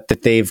him, but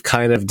that they've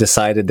kind of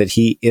decided that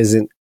he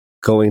isn't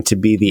going to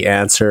be the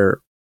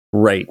answer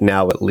right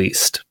now, at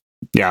least.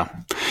 Yeah.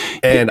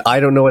 And I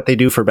don't know what they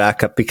do for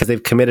backup because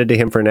they've committed to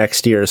him for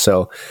next year.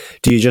 So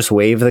do you just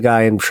waive the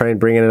guy and try and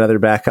bring in another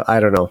backup? I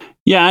don't know.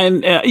 Yeah,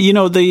 and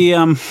do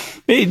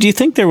you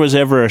think there was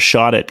ever a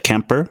shot at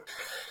Kemper?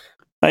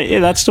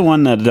 That's the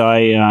one that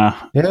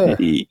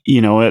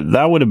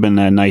that would have been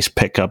a nice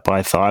pickup,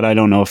 I thought. I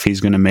don't know if he's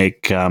going to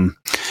make.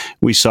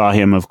 We saw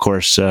him, of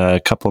course,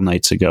 a couple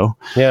nights ago.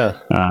 Yeah.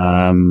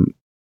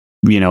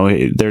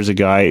 There's a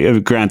guy.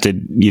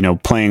 Granted,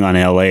 playing on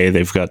LA,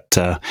 they've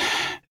got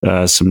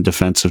some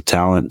defensive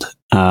talent,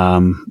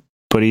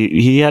 but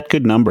he had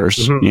good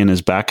numbers in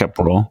his backup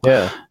role.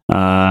 Yeah.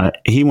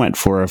 He went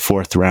for a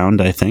fourth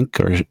round, I think,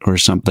 or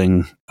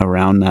something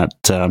around that.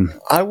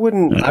 I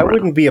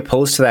wouldn't be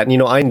opposed to that.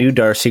 And, I knew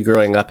Darcy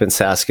growing up in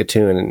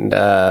Saskatoon,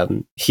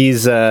 and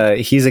he's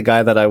a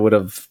guy that I would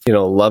have,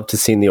 loved to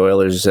seen the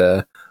Oilers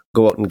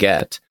go out and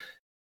get.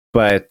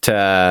 But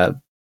I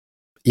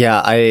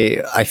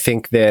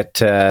think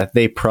that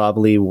they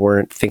probably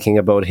weren't thinking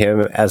about him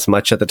as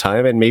much at the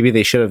time, and maybe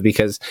they should have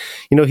because,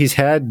 he's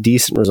had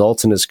decent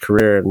results in his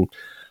career, and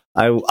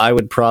I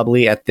would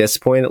probably, at this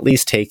point at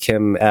least, take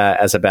him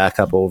as a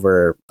backup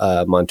over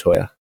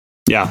Montoya.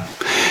 Yeah,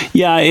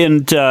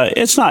 and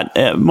it's not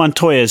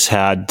Montoya's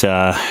had.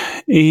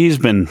 He's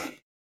been,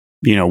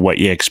 what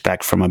you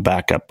expect from a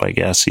backup, I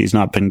guess. He's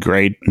not been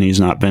great, and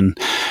he's not been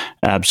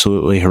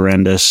absolutely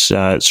horrendous.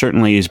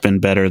 Certainly, he's been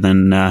better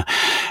than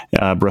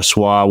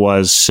Brossoit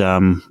was.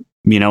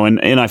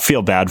 And I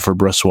feel bad for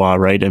Brossoit,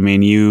 right? I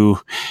mean,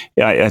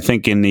 I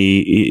think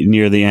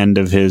near the end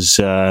of his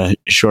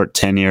short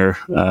tenure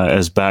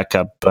as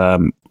backup,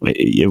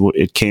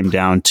 it came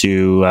down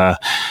to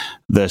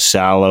the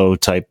Salo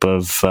type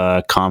of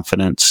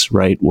confidence,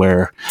 right?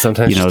 Where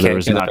sometimes there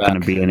was not going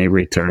to be any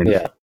return.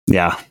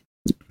 Yeah.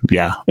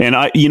 And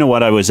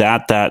I was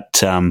at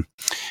that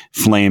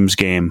Flames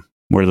game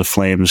where the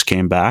Flames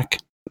came back.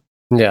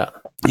 Yeah.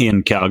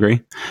 In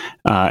Calgary,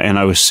 and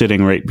I was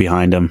sitting right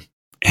behind him.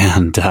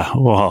 And,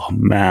 oh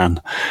man,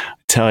 I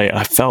tell you,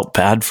 I felt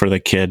bad for the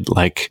kid.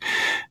 Like,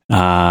 he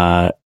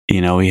had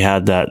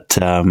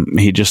that,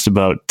 he just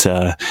about,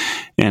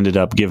 ended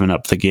up giving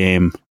up the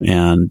game.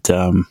 And,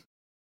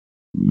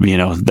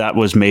 that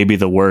was maybe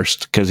the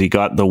worst because he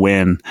got the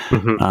win.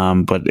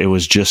 But it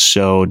was just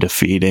so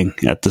defeating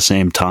at the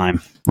same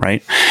time.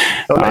 Right.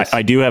 Oh, nice.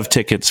 I do have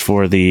tickets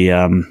for the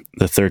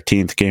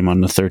 13th game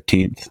on the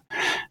 13th.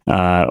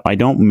 I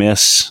don't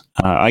miss.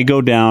 I go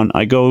up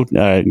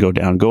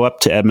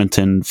to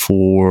Edmonton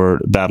for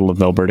Battle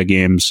of Alberta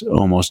games,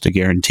 almost a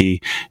guarantee,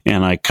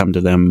 and I come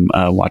to them,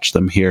 watch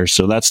them here.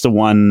 So that's the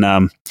one.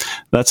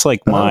 That's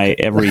like my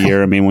every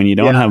year. I mean, when you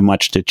don't have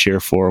much to cheer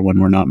for, when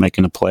we're not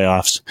making the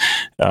playoffs,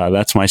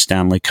 that's my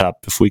Stanley Cup.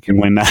 If we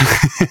can win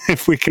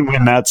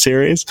that,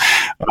 series,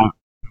 I'm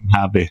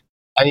happy.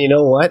 And you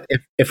know what?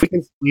 If we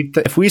can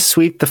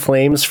sweep the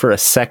Flames for a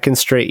second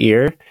straight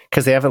year,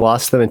 because they haven't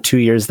lost them in 2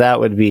 years, that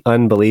would be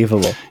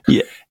unbelievable.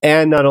 Yeah.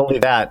 And not only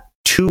that,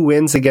 2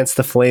 wins against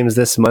the Flames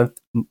this month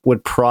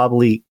would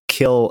probably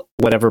kill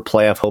whatever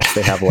playoff hopes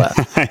they have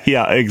left.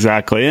 Yeah,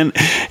 exactly.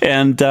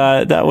 And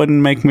that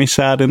wouldn't make me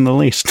sad in the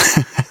least.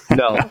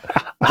 No.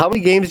 How many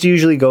games do you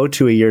usually go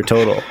to a year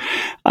total?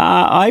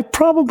 I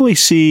probably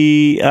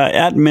see,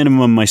 at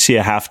minimum, I see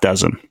a half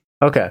dozen.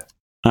 Okay.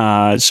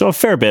 So a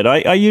fair bit.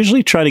 I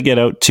usually try to get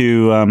out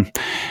to,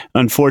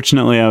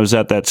 unfortunately, I was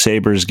at that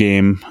Sabres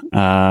game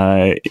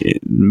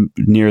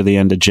near the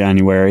end of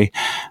January.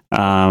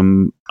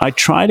 I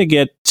try to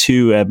get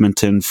to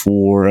Edmonton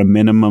for a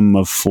minimum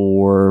of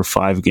 4 or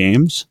 5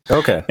 games.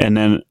 Okay. And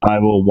then I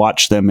will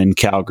watch them in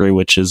Calgary,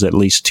 which is at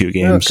least 2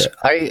 games.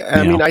 Okay.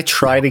 I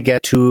try to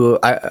get to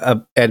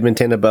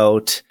Edmonton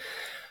about,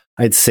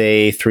 I'd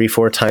say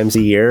 3-4 times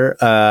a year.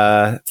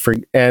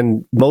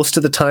 And most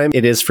of the time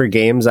it is for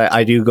games.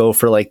 I do go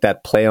for like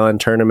that play on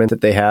tournament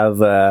that they have,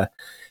 the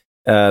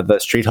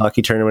street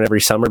hockey tournament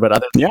every summer,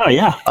 but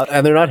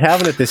and they're not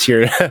having it this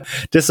year.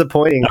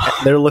 Disappointing.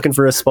 They're looking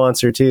for a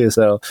sponsor too.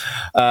 So,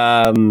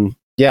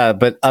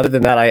 but other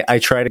than that, I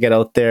try to get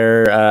out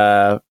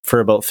there, for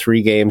about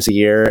 3 games a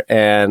year.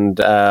 And,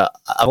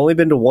 I've only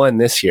been to 1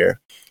 this year.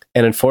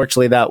 And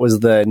unfortunately, that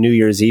was the New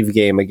Year's Eve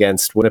game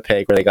against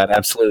Winnipeg, where they got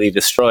absolutely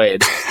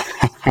destroyed.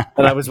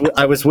 And I was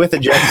with a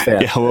Jets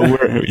fan. Yeah, well,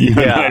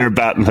 we're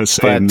batting the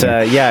same. But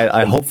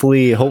I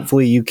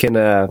hopefully you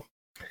can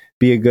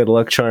be a good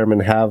luck charm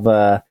and have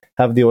the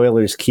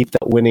Oilers keep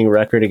that winning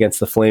record against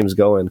the Flames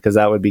going, because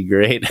that would be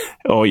great.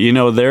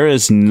 Oh, there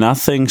is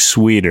nothing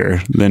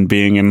sweeter than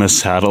being in the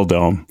Saddle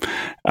Dome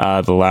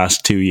the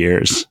last 2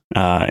 years,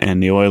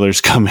 and the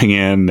Oilers coming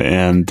in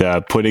and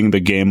putting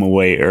the game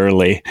away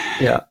early,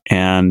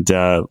 and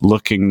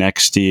looking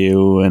next to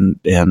you and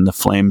the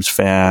Flames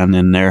fan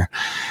in their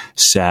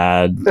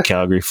sad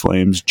Calgary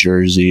Flames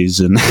jerseys,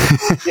 and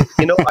I've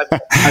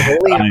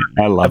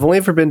only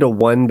ever been to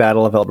 1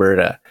 Battle of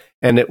Alberta,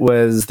 and it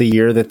was the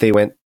year that the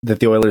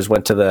Oilers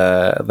went to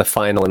the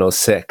final in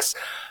 2006.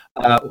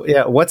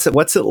 What's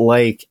it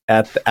like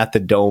at the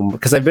Dome?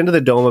 Because I've been to the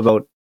Dome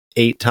about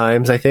 8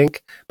 times, I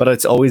think, but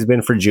it's always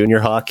been for junior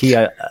hockey.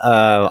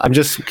 I'm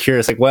just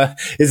curious, like, what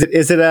is it?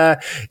 Is it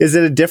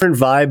a different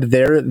vibe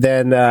there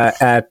than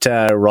at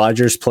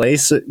Rogers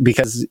Place?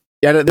 Because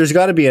there's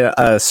got to be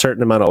a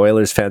certain amount of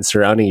Oilers fans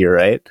surrounding you,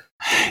 right?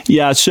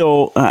 Yeah.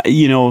 So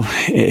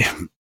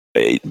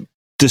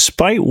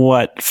despite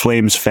what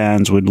Flames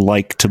fans would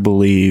like to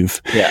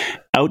believe,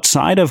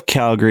 outside of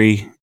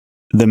Calgary,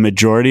 the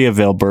majority of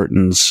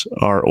Albertans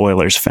are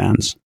Oilers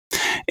fans.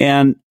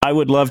 And I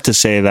would love to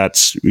say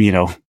that's,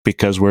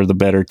 because we're the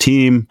better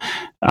team.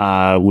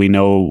 We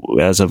know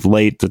as of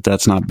late that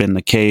that's not been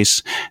the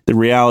case. The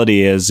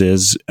reality is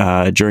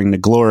during the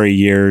glory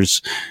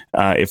years,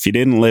 if you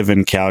didn't live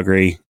in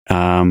Calgary,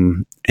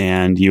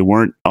 and you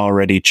weren't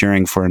already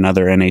cheering for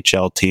another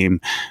NHL team,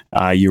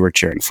 you were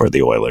cheering for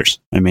the Oilers.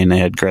 I mean, they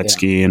had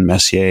Gretzky and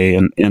Messier,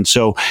 and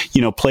so,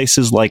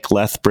 places like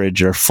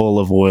Lethbridge are full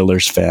of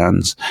Oilers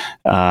fans.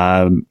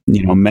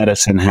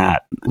 Medicine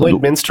Hat.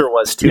 Lloydminster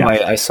was too. Yeah.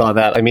 I saw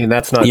that. I mean,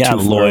 that's not too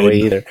far away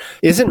either.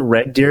 Isn't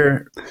Red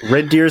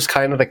Deer's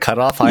kind of the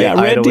cutoff?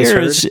 Red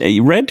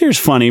Deer's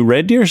funny.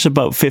 Red Deer's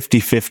about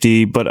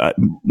 50-50, but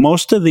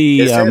most of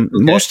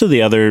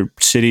the other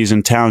cities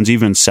and towns,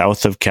 even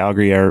south of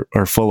Calgary, are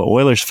full of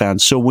Oilers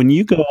fans. So when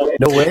you go,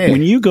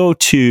 when you go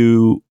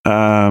to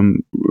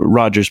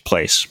Rogers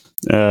Place,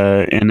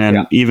 and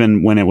then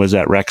even when it was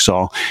at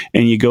Rexall,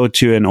 and you go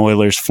to an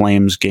Oilers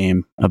Flames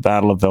game, a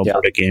Battle of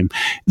Alberta game,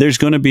 there's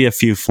going to be a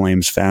few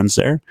Flames fans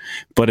there,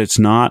 but it's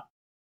not,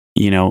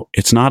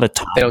 it's not a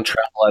ton. They don't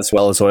travel as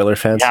well as Oilers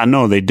fans. Yeah,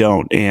 no, they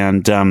don't.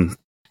 And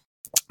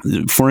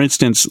for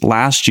instance,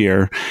 last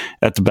year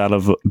at the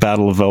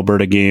Battle of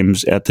Alberta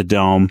games at the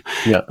Dome,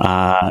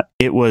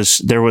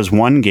 there was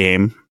one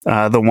game,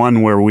 the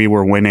one where we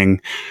were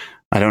winning.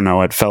 I don't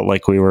know. It felt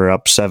like we were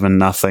up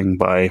 7-0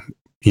 by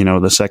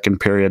the second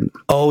period.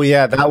 Oh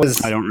yeah, that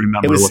was. I don't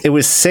remember. It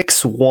was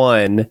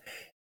 6-1.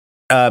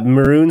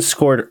 Maroons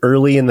scored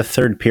early in the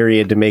third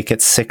period to make it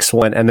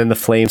 6-1, and then the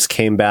Flames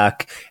came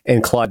back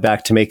and clawed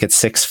back to make it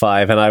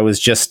 6-5. And I was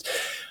just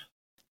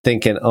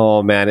thinking,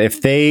 oh man,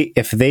 if they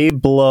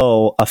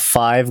blow a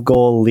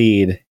 5-goal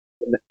lead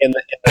in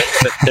the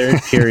third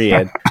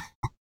period,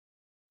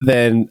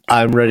 then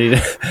I'm ready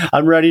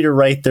to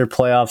write their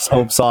playoffs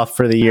hopes off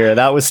for the year.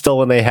 That was still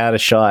when they had a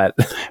shot.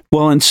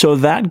 Well, and so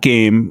that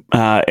game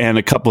and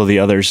a couple of the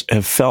others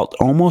have felt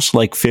almost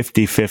like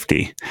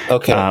 50-50.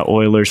 Okay.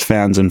 Oilers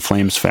fans and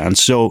Flames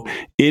fans. So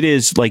it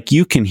is like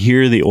you can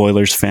hear the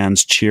Oilers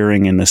fans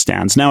cheering in the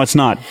stands. Now it's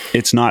not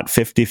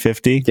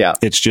 50-50. Yeah.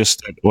 It's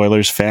just that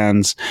Oilers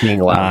fans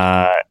being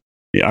loud.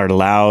 Are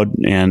loud,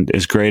 and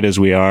as great as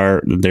we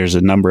are, there's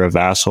a number of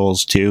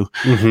assholes too.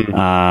 Mm-hmm.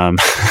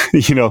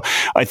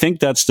 I think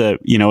that's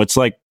it's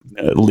like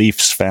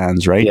Leafs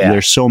fans, right? Yeah.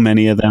 There's so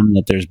many of them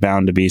that there's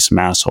bound to be some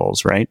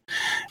assholes, right?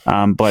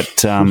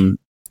 It's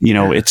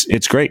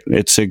great.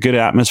 It's a good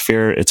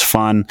atmosphere. It's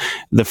fun.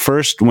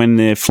 When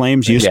the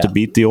Flames used to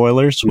beat the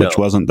Oilers, which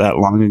wasn't that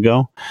long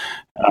ago,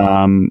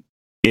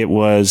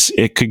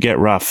 it could get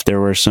rough.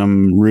 There were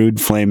some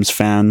rude Flames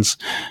fans,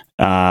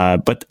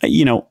 but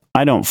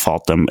I don't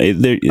fault them.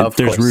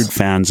 There's rude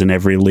fans in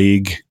every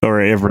league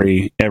or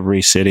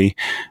every city,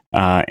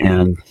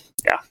 and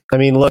yeah. I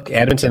mean, look,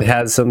 Edmonton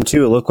has some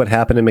too. Look what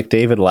happened to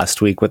McDavid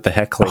last week with the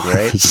heckling,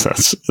 right?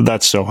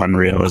 That's so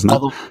unreal, isn't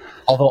it?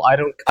 Although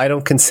I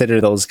don't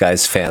consider those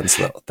guys fans,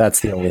 though.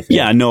 That's the only thing.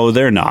 Yeah, no,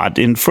 they're not.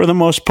 And for the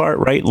most part,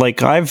 right?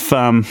 Like I've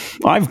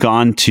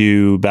gone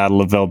to Battle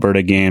of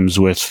Alberta games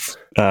with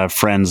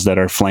friends that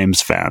are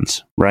Flames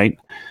fans, right?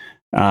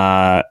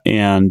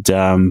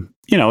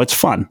 It's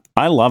fun.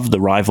 I love the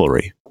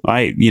rivalry.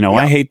 I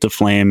hate the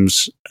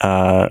Flames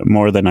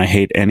more than I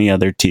hate any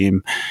other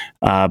team.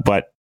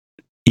 But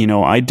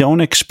I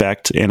don't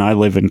expect, and I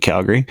live in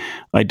Calgary,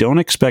 I don't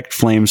expect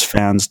Flames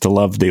fans to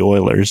love the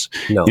Oilers.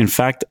 No. In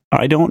fact,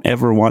 I don't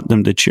ever want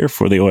them to cheer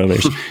for the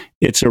Oilers.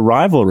 It's a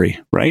rivalry,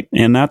 right?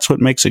 And that's what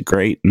makes it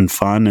great and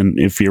fun. And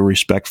if you're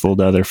respectful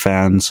to other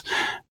fans,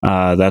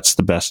 that's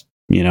the best.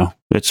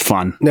 It's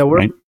fun. Now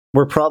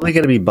we're probably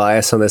going to be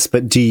biased on this,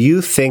 but do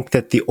you think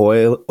that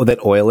that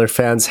Oiler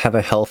fans have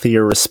a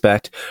healthier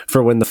respect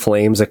for when the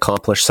Flames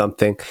accomplish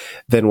something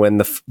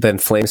than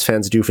Flames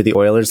fans do for the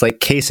Oilers? Like,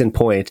 case in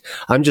point,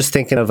 I'm just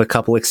thinking of a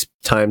couple of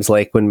times,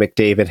 like when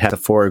McDavid had a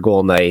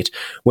 4-goal night,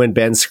 when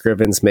Ben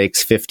Scrivens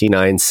makes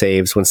 59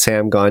 saves, when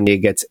Sam Gagner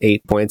gets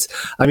 8 points.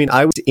 I mean,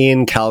 I was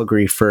in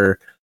Calgary for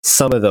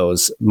some of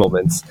those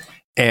moments,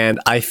 and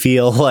I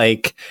feel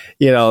like,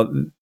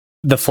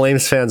 the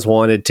Flames fans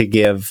wanted to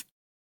give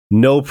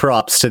no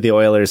props to the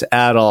Oilers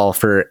at all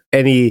for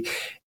any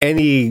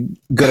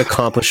good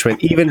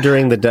accomplishment, even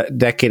during the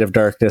decade of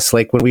darkness,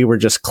 like when we were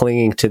just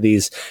clinging to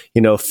these,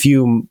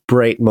 few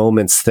bright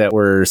moments that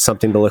were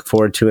something to look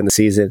forward to in the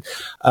season.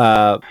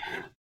 But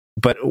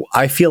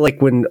I feel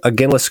like when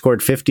Iginla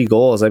scored 50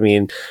 goals, I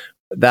mean,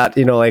 that,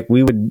 like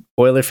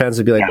Oiler fans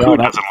would be like, who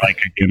doesn't like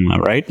a Ginla,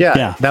 right?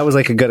 Yeah, that was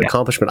like a good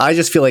accomplishment. I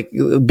just feel like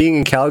being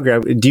in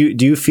Calgary, do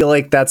you feel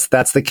like that's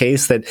the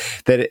case, that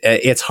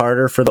it's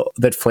harder for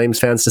that Flames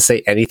fans to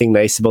say anything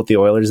nice about the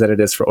Oilers than it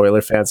is for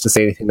Oiler fans to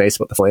say anything nice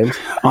about the Flames?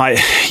 I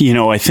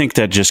think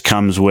that just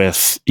comes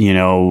with,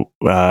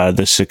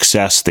 the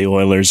success the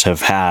Oilers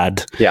have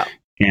had. Yeah.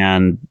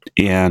 And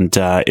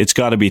it's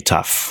got to be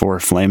tough for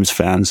Flames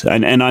fans.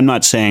 And I'm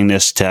not saying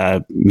this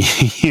to,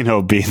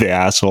 be the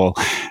asshole.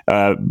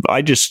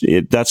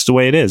 That's the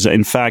way it is.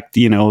 In fact,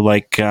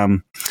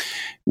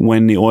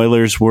 when the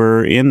Oilers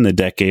were in the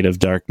decade of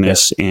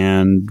darkness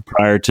and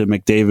prior to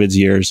McDavid's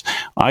years,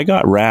 I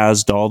got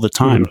razzed all the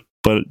time. Mm-hmm.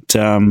 But,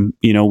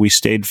 we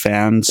stayed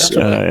fans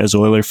as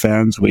Oiler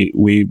fans.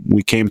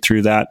 We came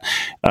through that.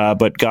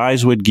 But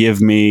guys would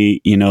give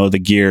me, the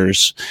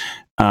gears.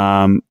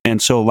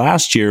 And so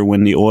last year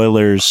when the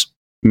Oilers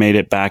made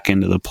it back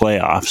into the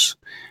playoffs,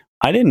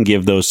 I didn't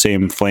give those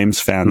same Flames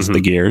fans the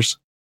gears.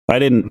 I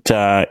didn't,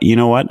 you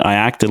know what? I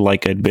acted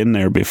like I'd been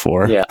there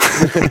before. Yeah.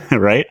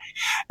 Right.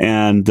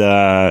 And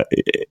I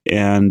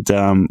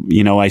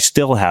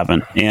still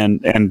haven't.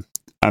 And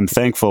I'm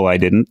thankful I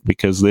didn't,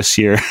 because this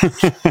year,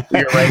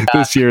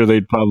 this year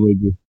they'd probably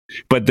be,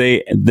 but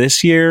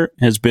this year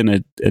has been a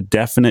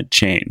definite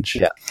change.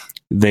 Yeah.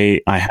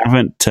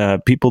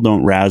 People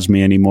don't razz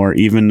me anymore,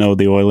 even though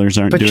the Oilers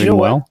aren't doing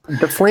well.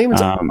 The Flames,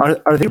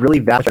 are they really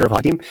that better of a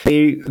hockey team?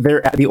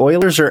 The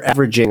Oilers are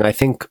averaging, I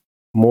think,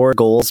 more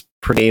goals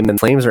per game than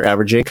Flames are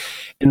averaging.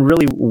 And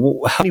really,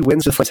 how many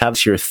wins do the Flames have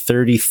this year?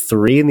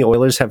 33, and the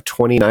Oilers have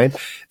 29.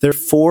 They're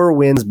 4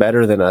 wins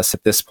better than us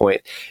at this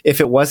point.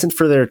 If it wasn't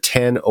for their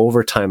 10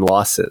 overtime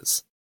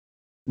losses,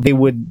 they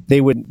would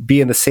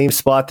be in the same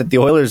spot that the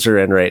Oilers are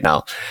in right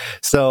now.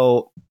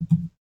 So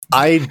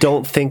I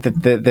don't think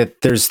that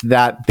there's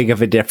that big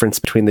of a difference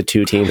between the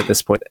two teams at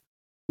this point.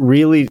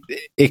 Really,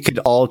 it could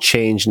all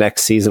change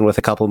next season with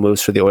a couple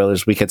moves for the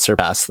Oilers. We could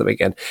surpass them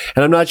again.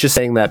 And I'm not just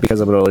saying that because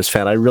I'm an Oilers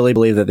fan. I really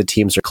believe that the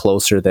teams are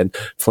closer than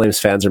Flames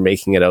fans are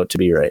making it out to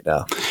be right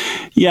now.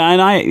 Yeah,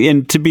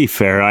 and to be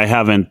fair, I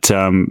haven't.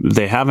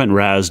 They haven't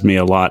razzed me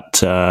a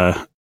lot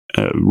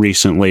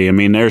recently. I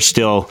mean, they've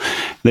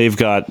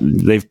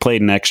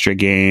played an extra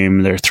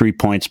game. They're 3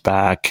 points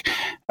back.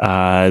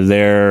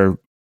 Their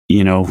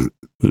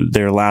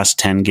last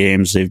 10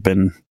 games, they've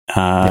been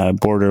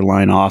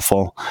borderline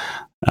awful.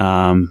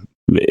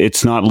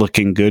 It's not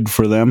looking good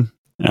for them.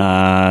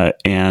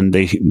 And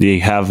they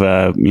have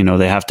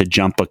to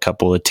jump a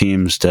couple of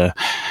teams to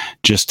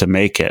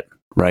make it.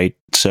 Right.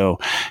 So,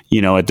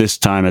 at this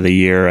time of the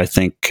year, I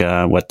think,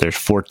 there's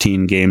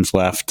 14 games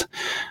left.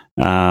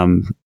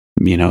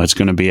 It's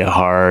going to be a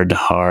hard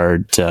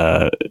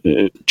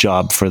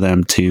job for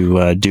them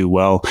to do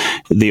well.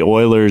 The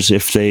Oilers,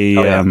 if they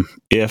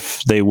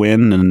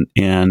win,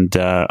 and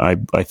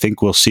I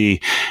think we'll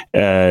see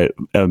a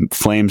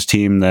Flames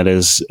team that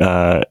is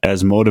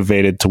as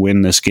motivated to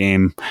win this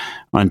game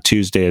on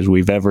Tuesday as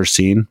we've ever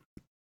seen.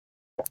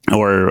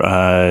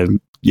 Or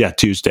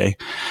Tuesday.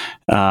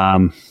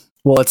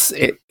 Well,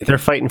 they're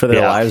fighting for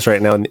their lives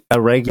right now, and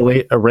a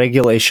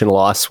regulation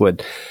loss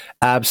would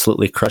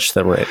absolutely crush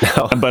them right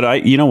now.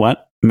 But you know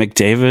what?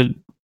 McDavid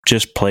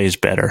just plays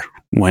better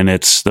when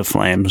it's the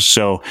Flames.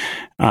 So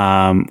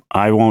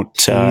I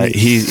won't.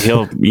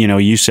 He'll.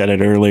 You said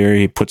it earlier.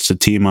 He puts the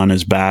team on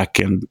his back,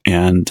 and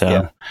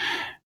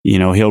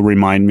he'll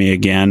remind me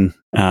again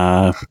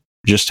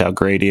just how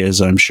great he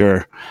is. I'm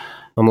sure.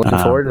 I'm looking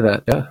forward to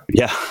that.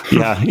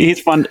 Yeah.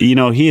 He's fun.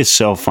 He is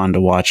so fun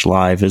to watch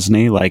live, isn't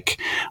he? Like,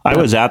 I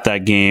was at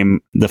that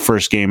game, the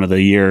first game of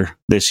the year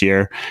this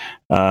year,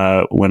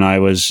 when I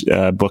was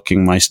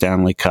booking my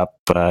Stanley Cup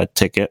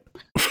ticket.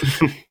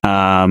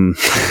 That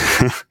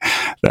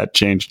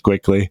changed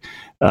quickly.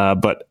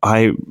 But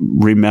I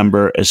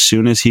remember as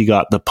soon as he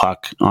got the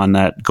puck on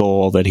that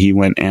goal that he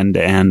went end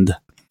to end,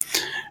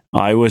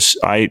 I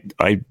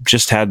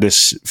just had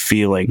this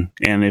feeling,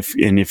 and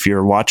if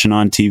you're watching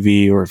on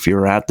TV or if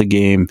you're at the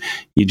game,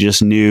 you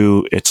just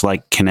knew it's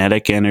like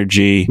kinetic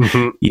energy.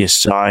 Mm-hmm. You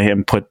saw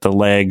him put the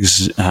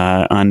legs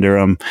under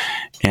him,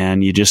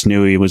 and you just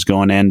knew he was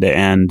going end to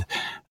end.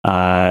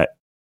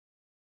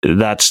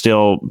 That's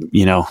still,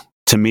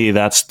 to me,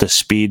 that's the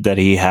speed that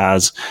he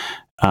has.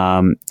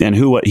 And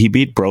he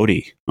beat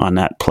Brody on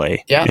that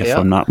play, if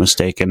I'm not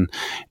mistaken.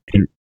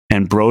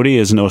 And Brody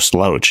is no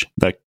slouch.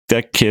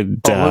 That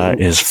kid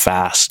is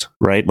fast,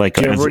 right? Like,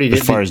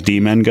 as far as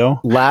D-men go,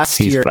 last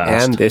year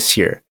fast. And this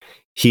year,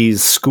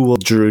 he's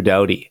schooled Drew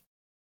Doughty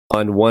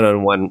on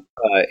one-on-one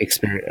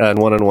experience, on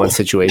one-on-one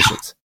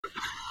situations.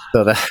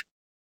 So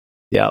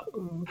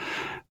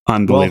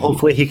unbelievable. Well,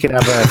 hopefully he can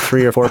have a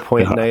 3 or 4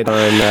 point night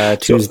on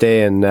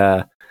Tuesday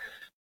and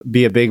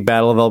be a big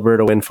Battle of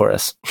Alberta win for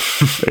us.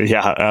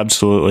 Yeah,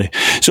 absolutely.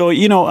 So,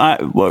 I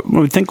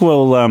think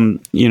we'll,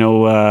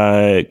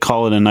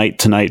 call it a night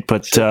tonight.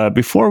 But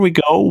before we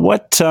go,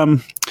 what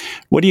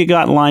do you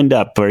got lined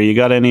up? Or you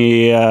got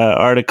any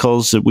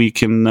articles that we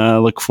can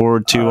look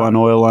forward to on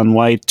Oil on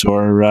White,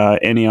 or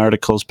any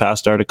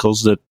past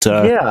articles that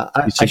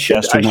you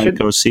suggest we might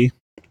go see?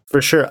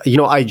 For sure.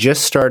 I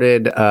just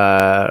started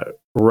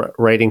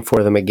writing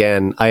for them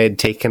again. I had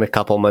taken a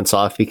couple months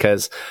off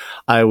because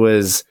I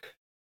was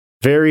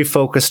very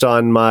focused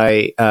on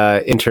my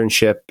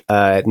internship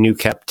at New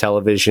Cap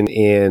Television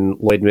in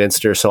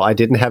Lloydminster, so I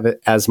didn't have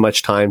as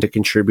much time to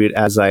contribute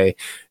as I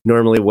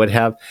normally would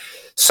have.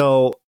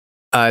 So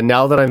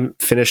now that I'm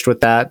finished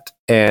with that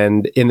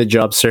and in the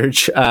job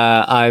search,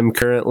 I'm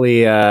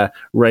currently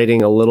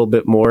writing a little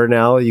bit more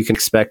now. You can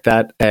expect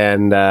that.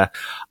 And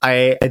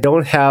I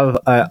don't have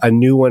a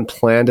new one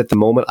planned at the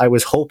moment. I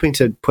was hoping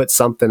to put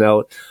something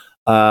out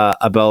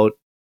about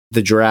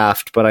the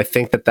draft, but I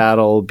think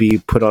that'll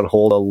be put on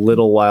hold a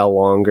little while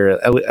longer,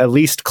 at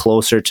least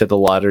closer to the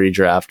lottery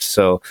draft.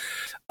 So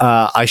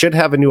I should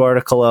have a new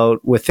article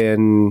out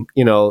within,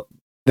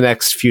 the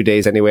next few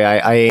days anyway.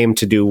 I aim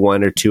to do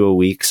 1 or 2 a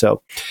week.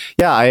 So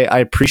yeah, I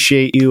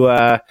appreciate you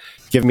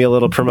giving me a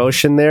little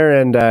promotion there.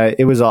 And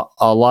it was a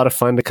lot of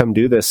fun to come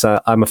do this.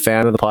 I'm a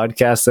fan of the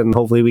podcast, and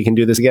hopefully we can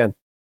do this again.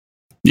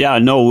 Yeah,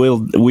 no,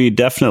 we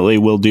definitely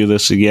will do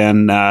this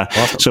again.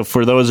 Awesome. So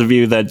for those of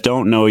you that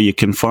don't know, you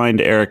can find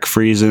Eric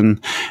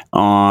Friesen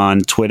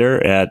on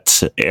Twitter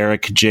at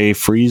Eric J.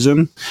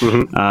 Friesen, Friesen.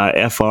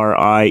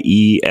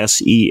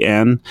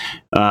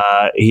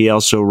 He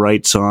also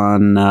writes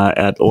on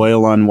at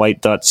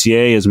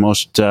oilonwhite.ca. His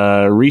most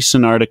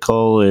recent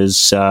article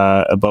is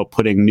about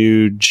putting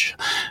Nuge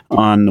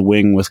on the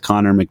wing with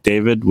Connor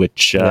McDavid,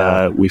 which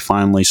we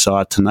finally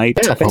saw tonight.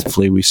 Yeah,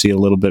 hopefully we see a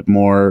little bit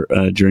more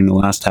during the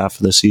last half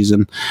of the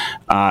season.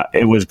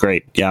 It was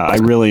great. Yeah, I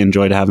really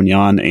enjoyed having you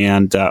on.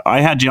 And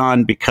I had you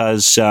on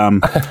because,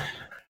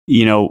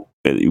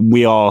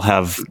 we all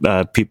have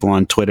people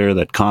on Twitter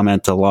that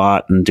comment a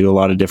lot and do a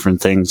lot of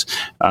different things.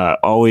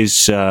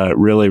 Always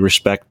really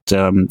respect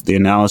the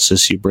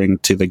analysis you bring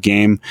to the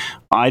game.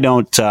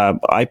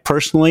 I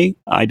personally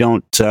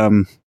don't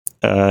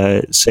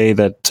say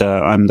that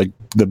I'm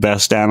the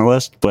best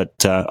analyst,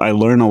 but I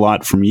learn a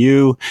lot from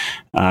you,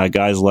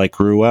 guys like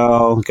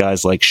Ruel,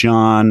 guys like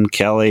Sean,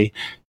 Kelly,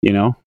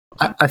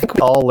 I think we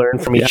all learn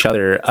from each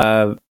other.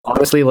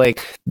 Honestly,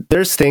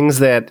 there's things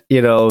that,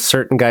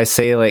 certain guys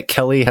say, like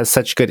Kelly has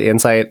such good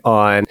insight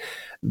on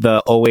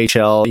the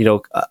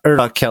OHL, or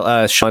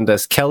not Sean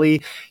does.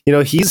 Kelly,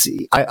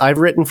 I've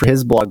written for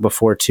his blog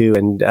before too.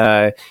 And,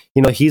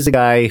 he's a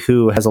guy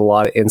who has a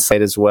lot of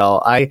insight as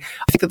well. I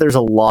think that there's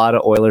a lot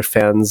of Oiler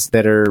fans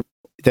that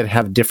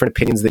have different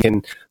opinions they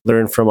can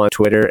learn from on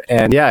Twitter.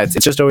 And yeah, it's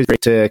just always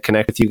great to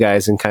connect with you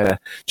guys and kind of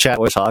chat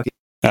with hockey.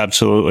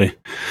 Absolutely.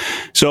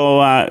 So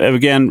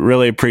again,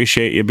 really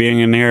appreciate you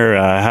being in here.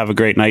 Have a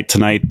great night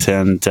tonight,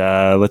 and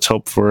let's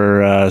hope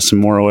for some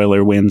more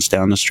Oiler wins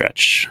down the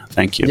stretch.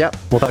 Thank you. Yeah,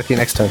 we'll talk to you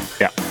next time.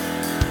 Yeah.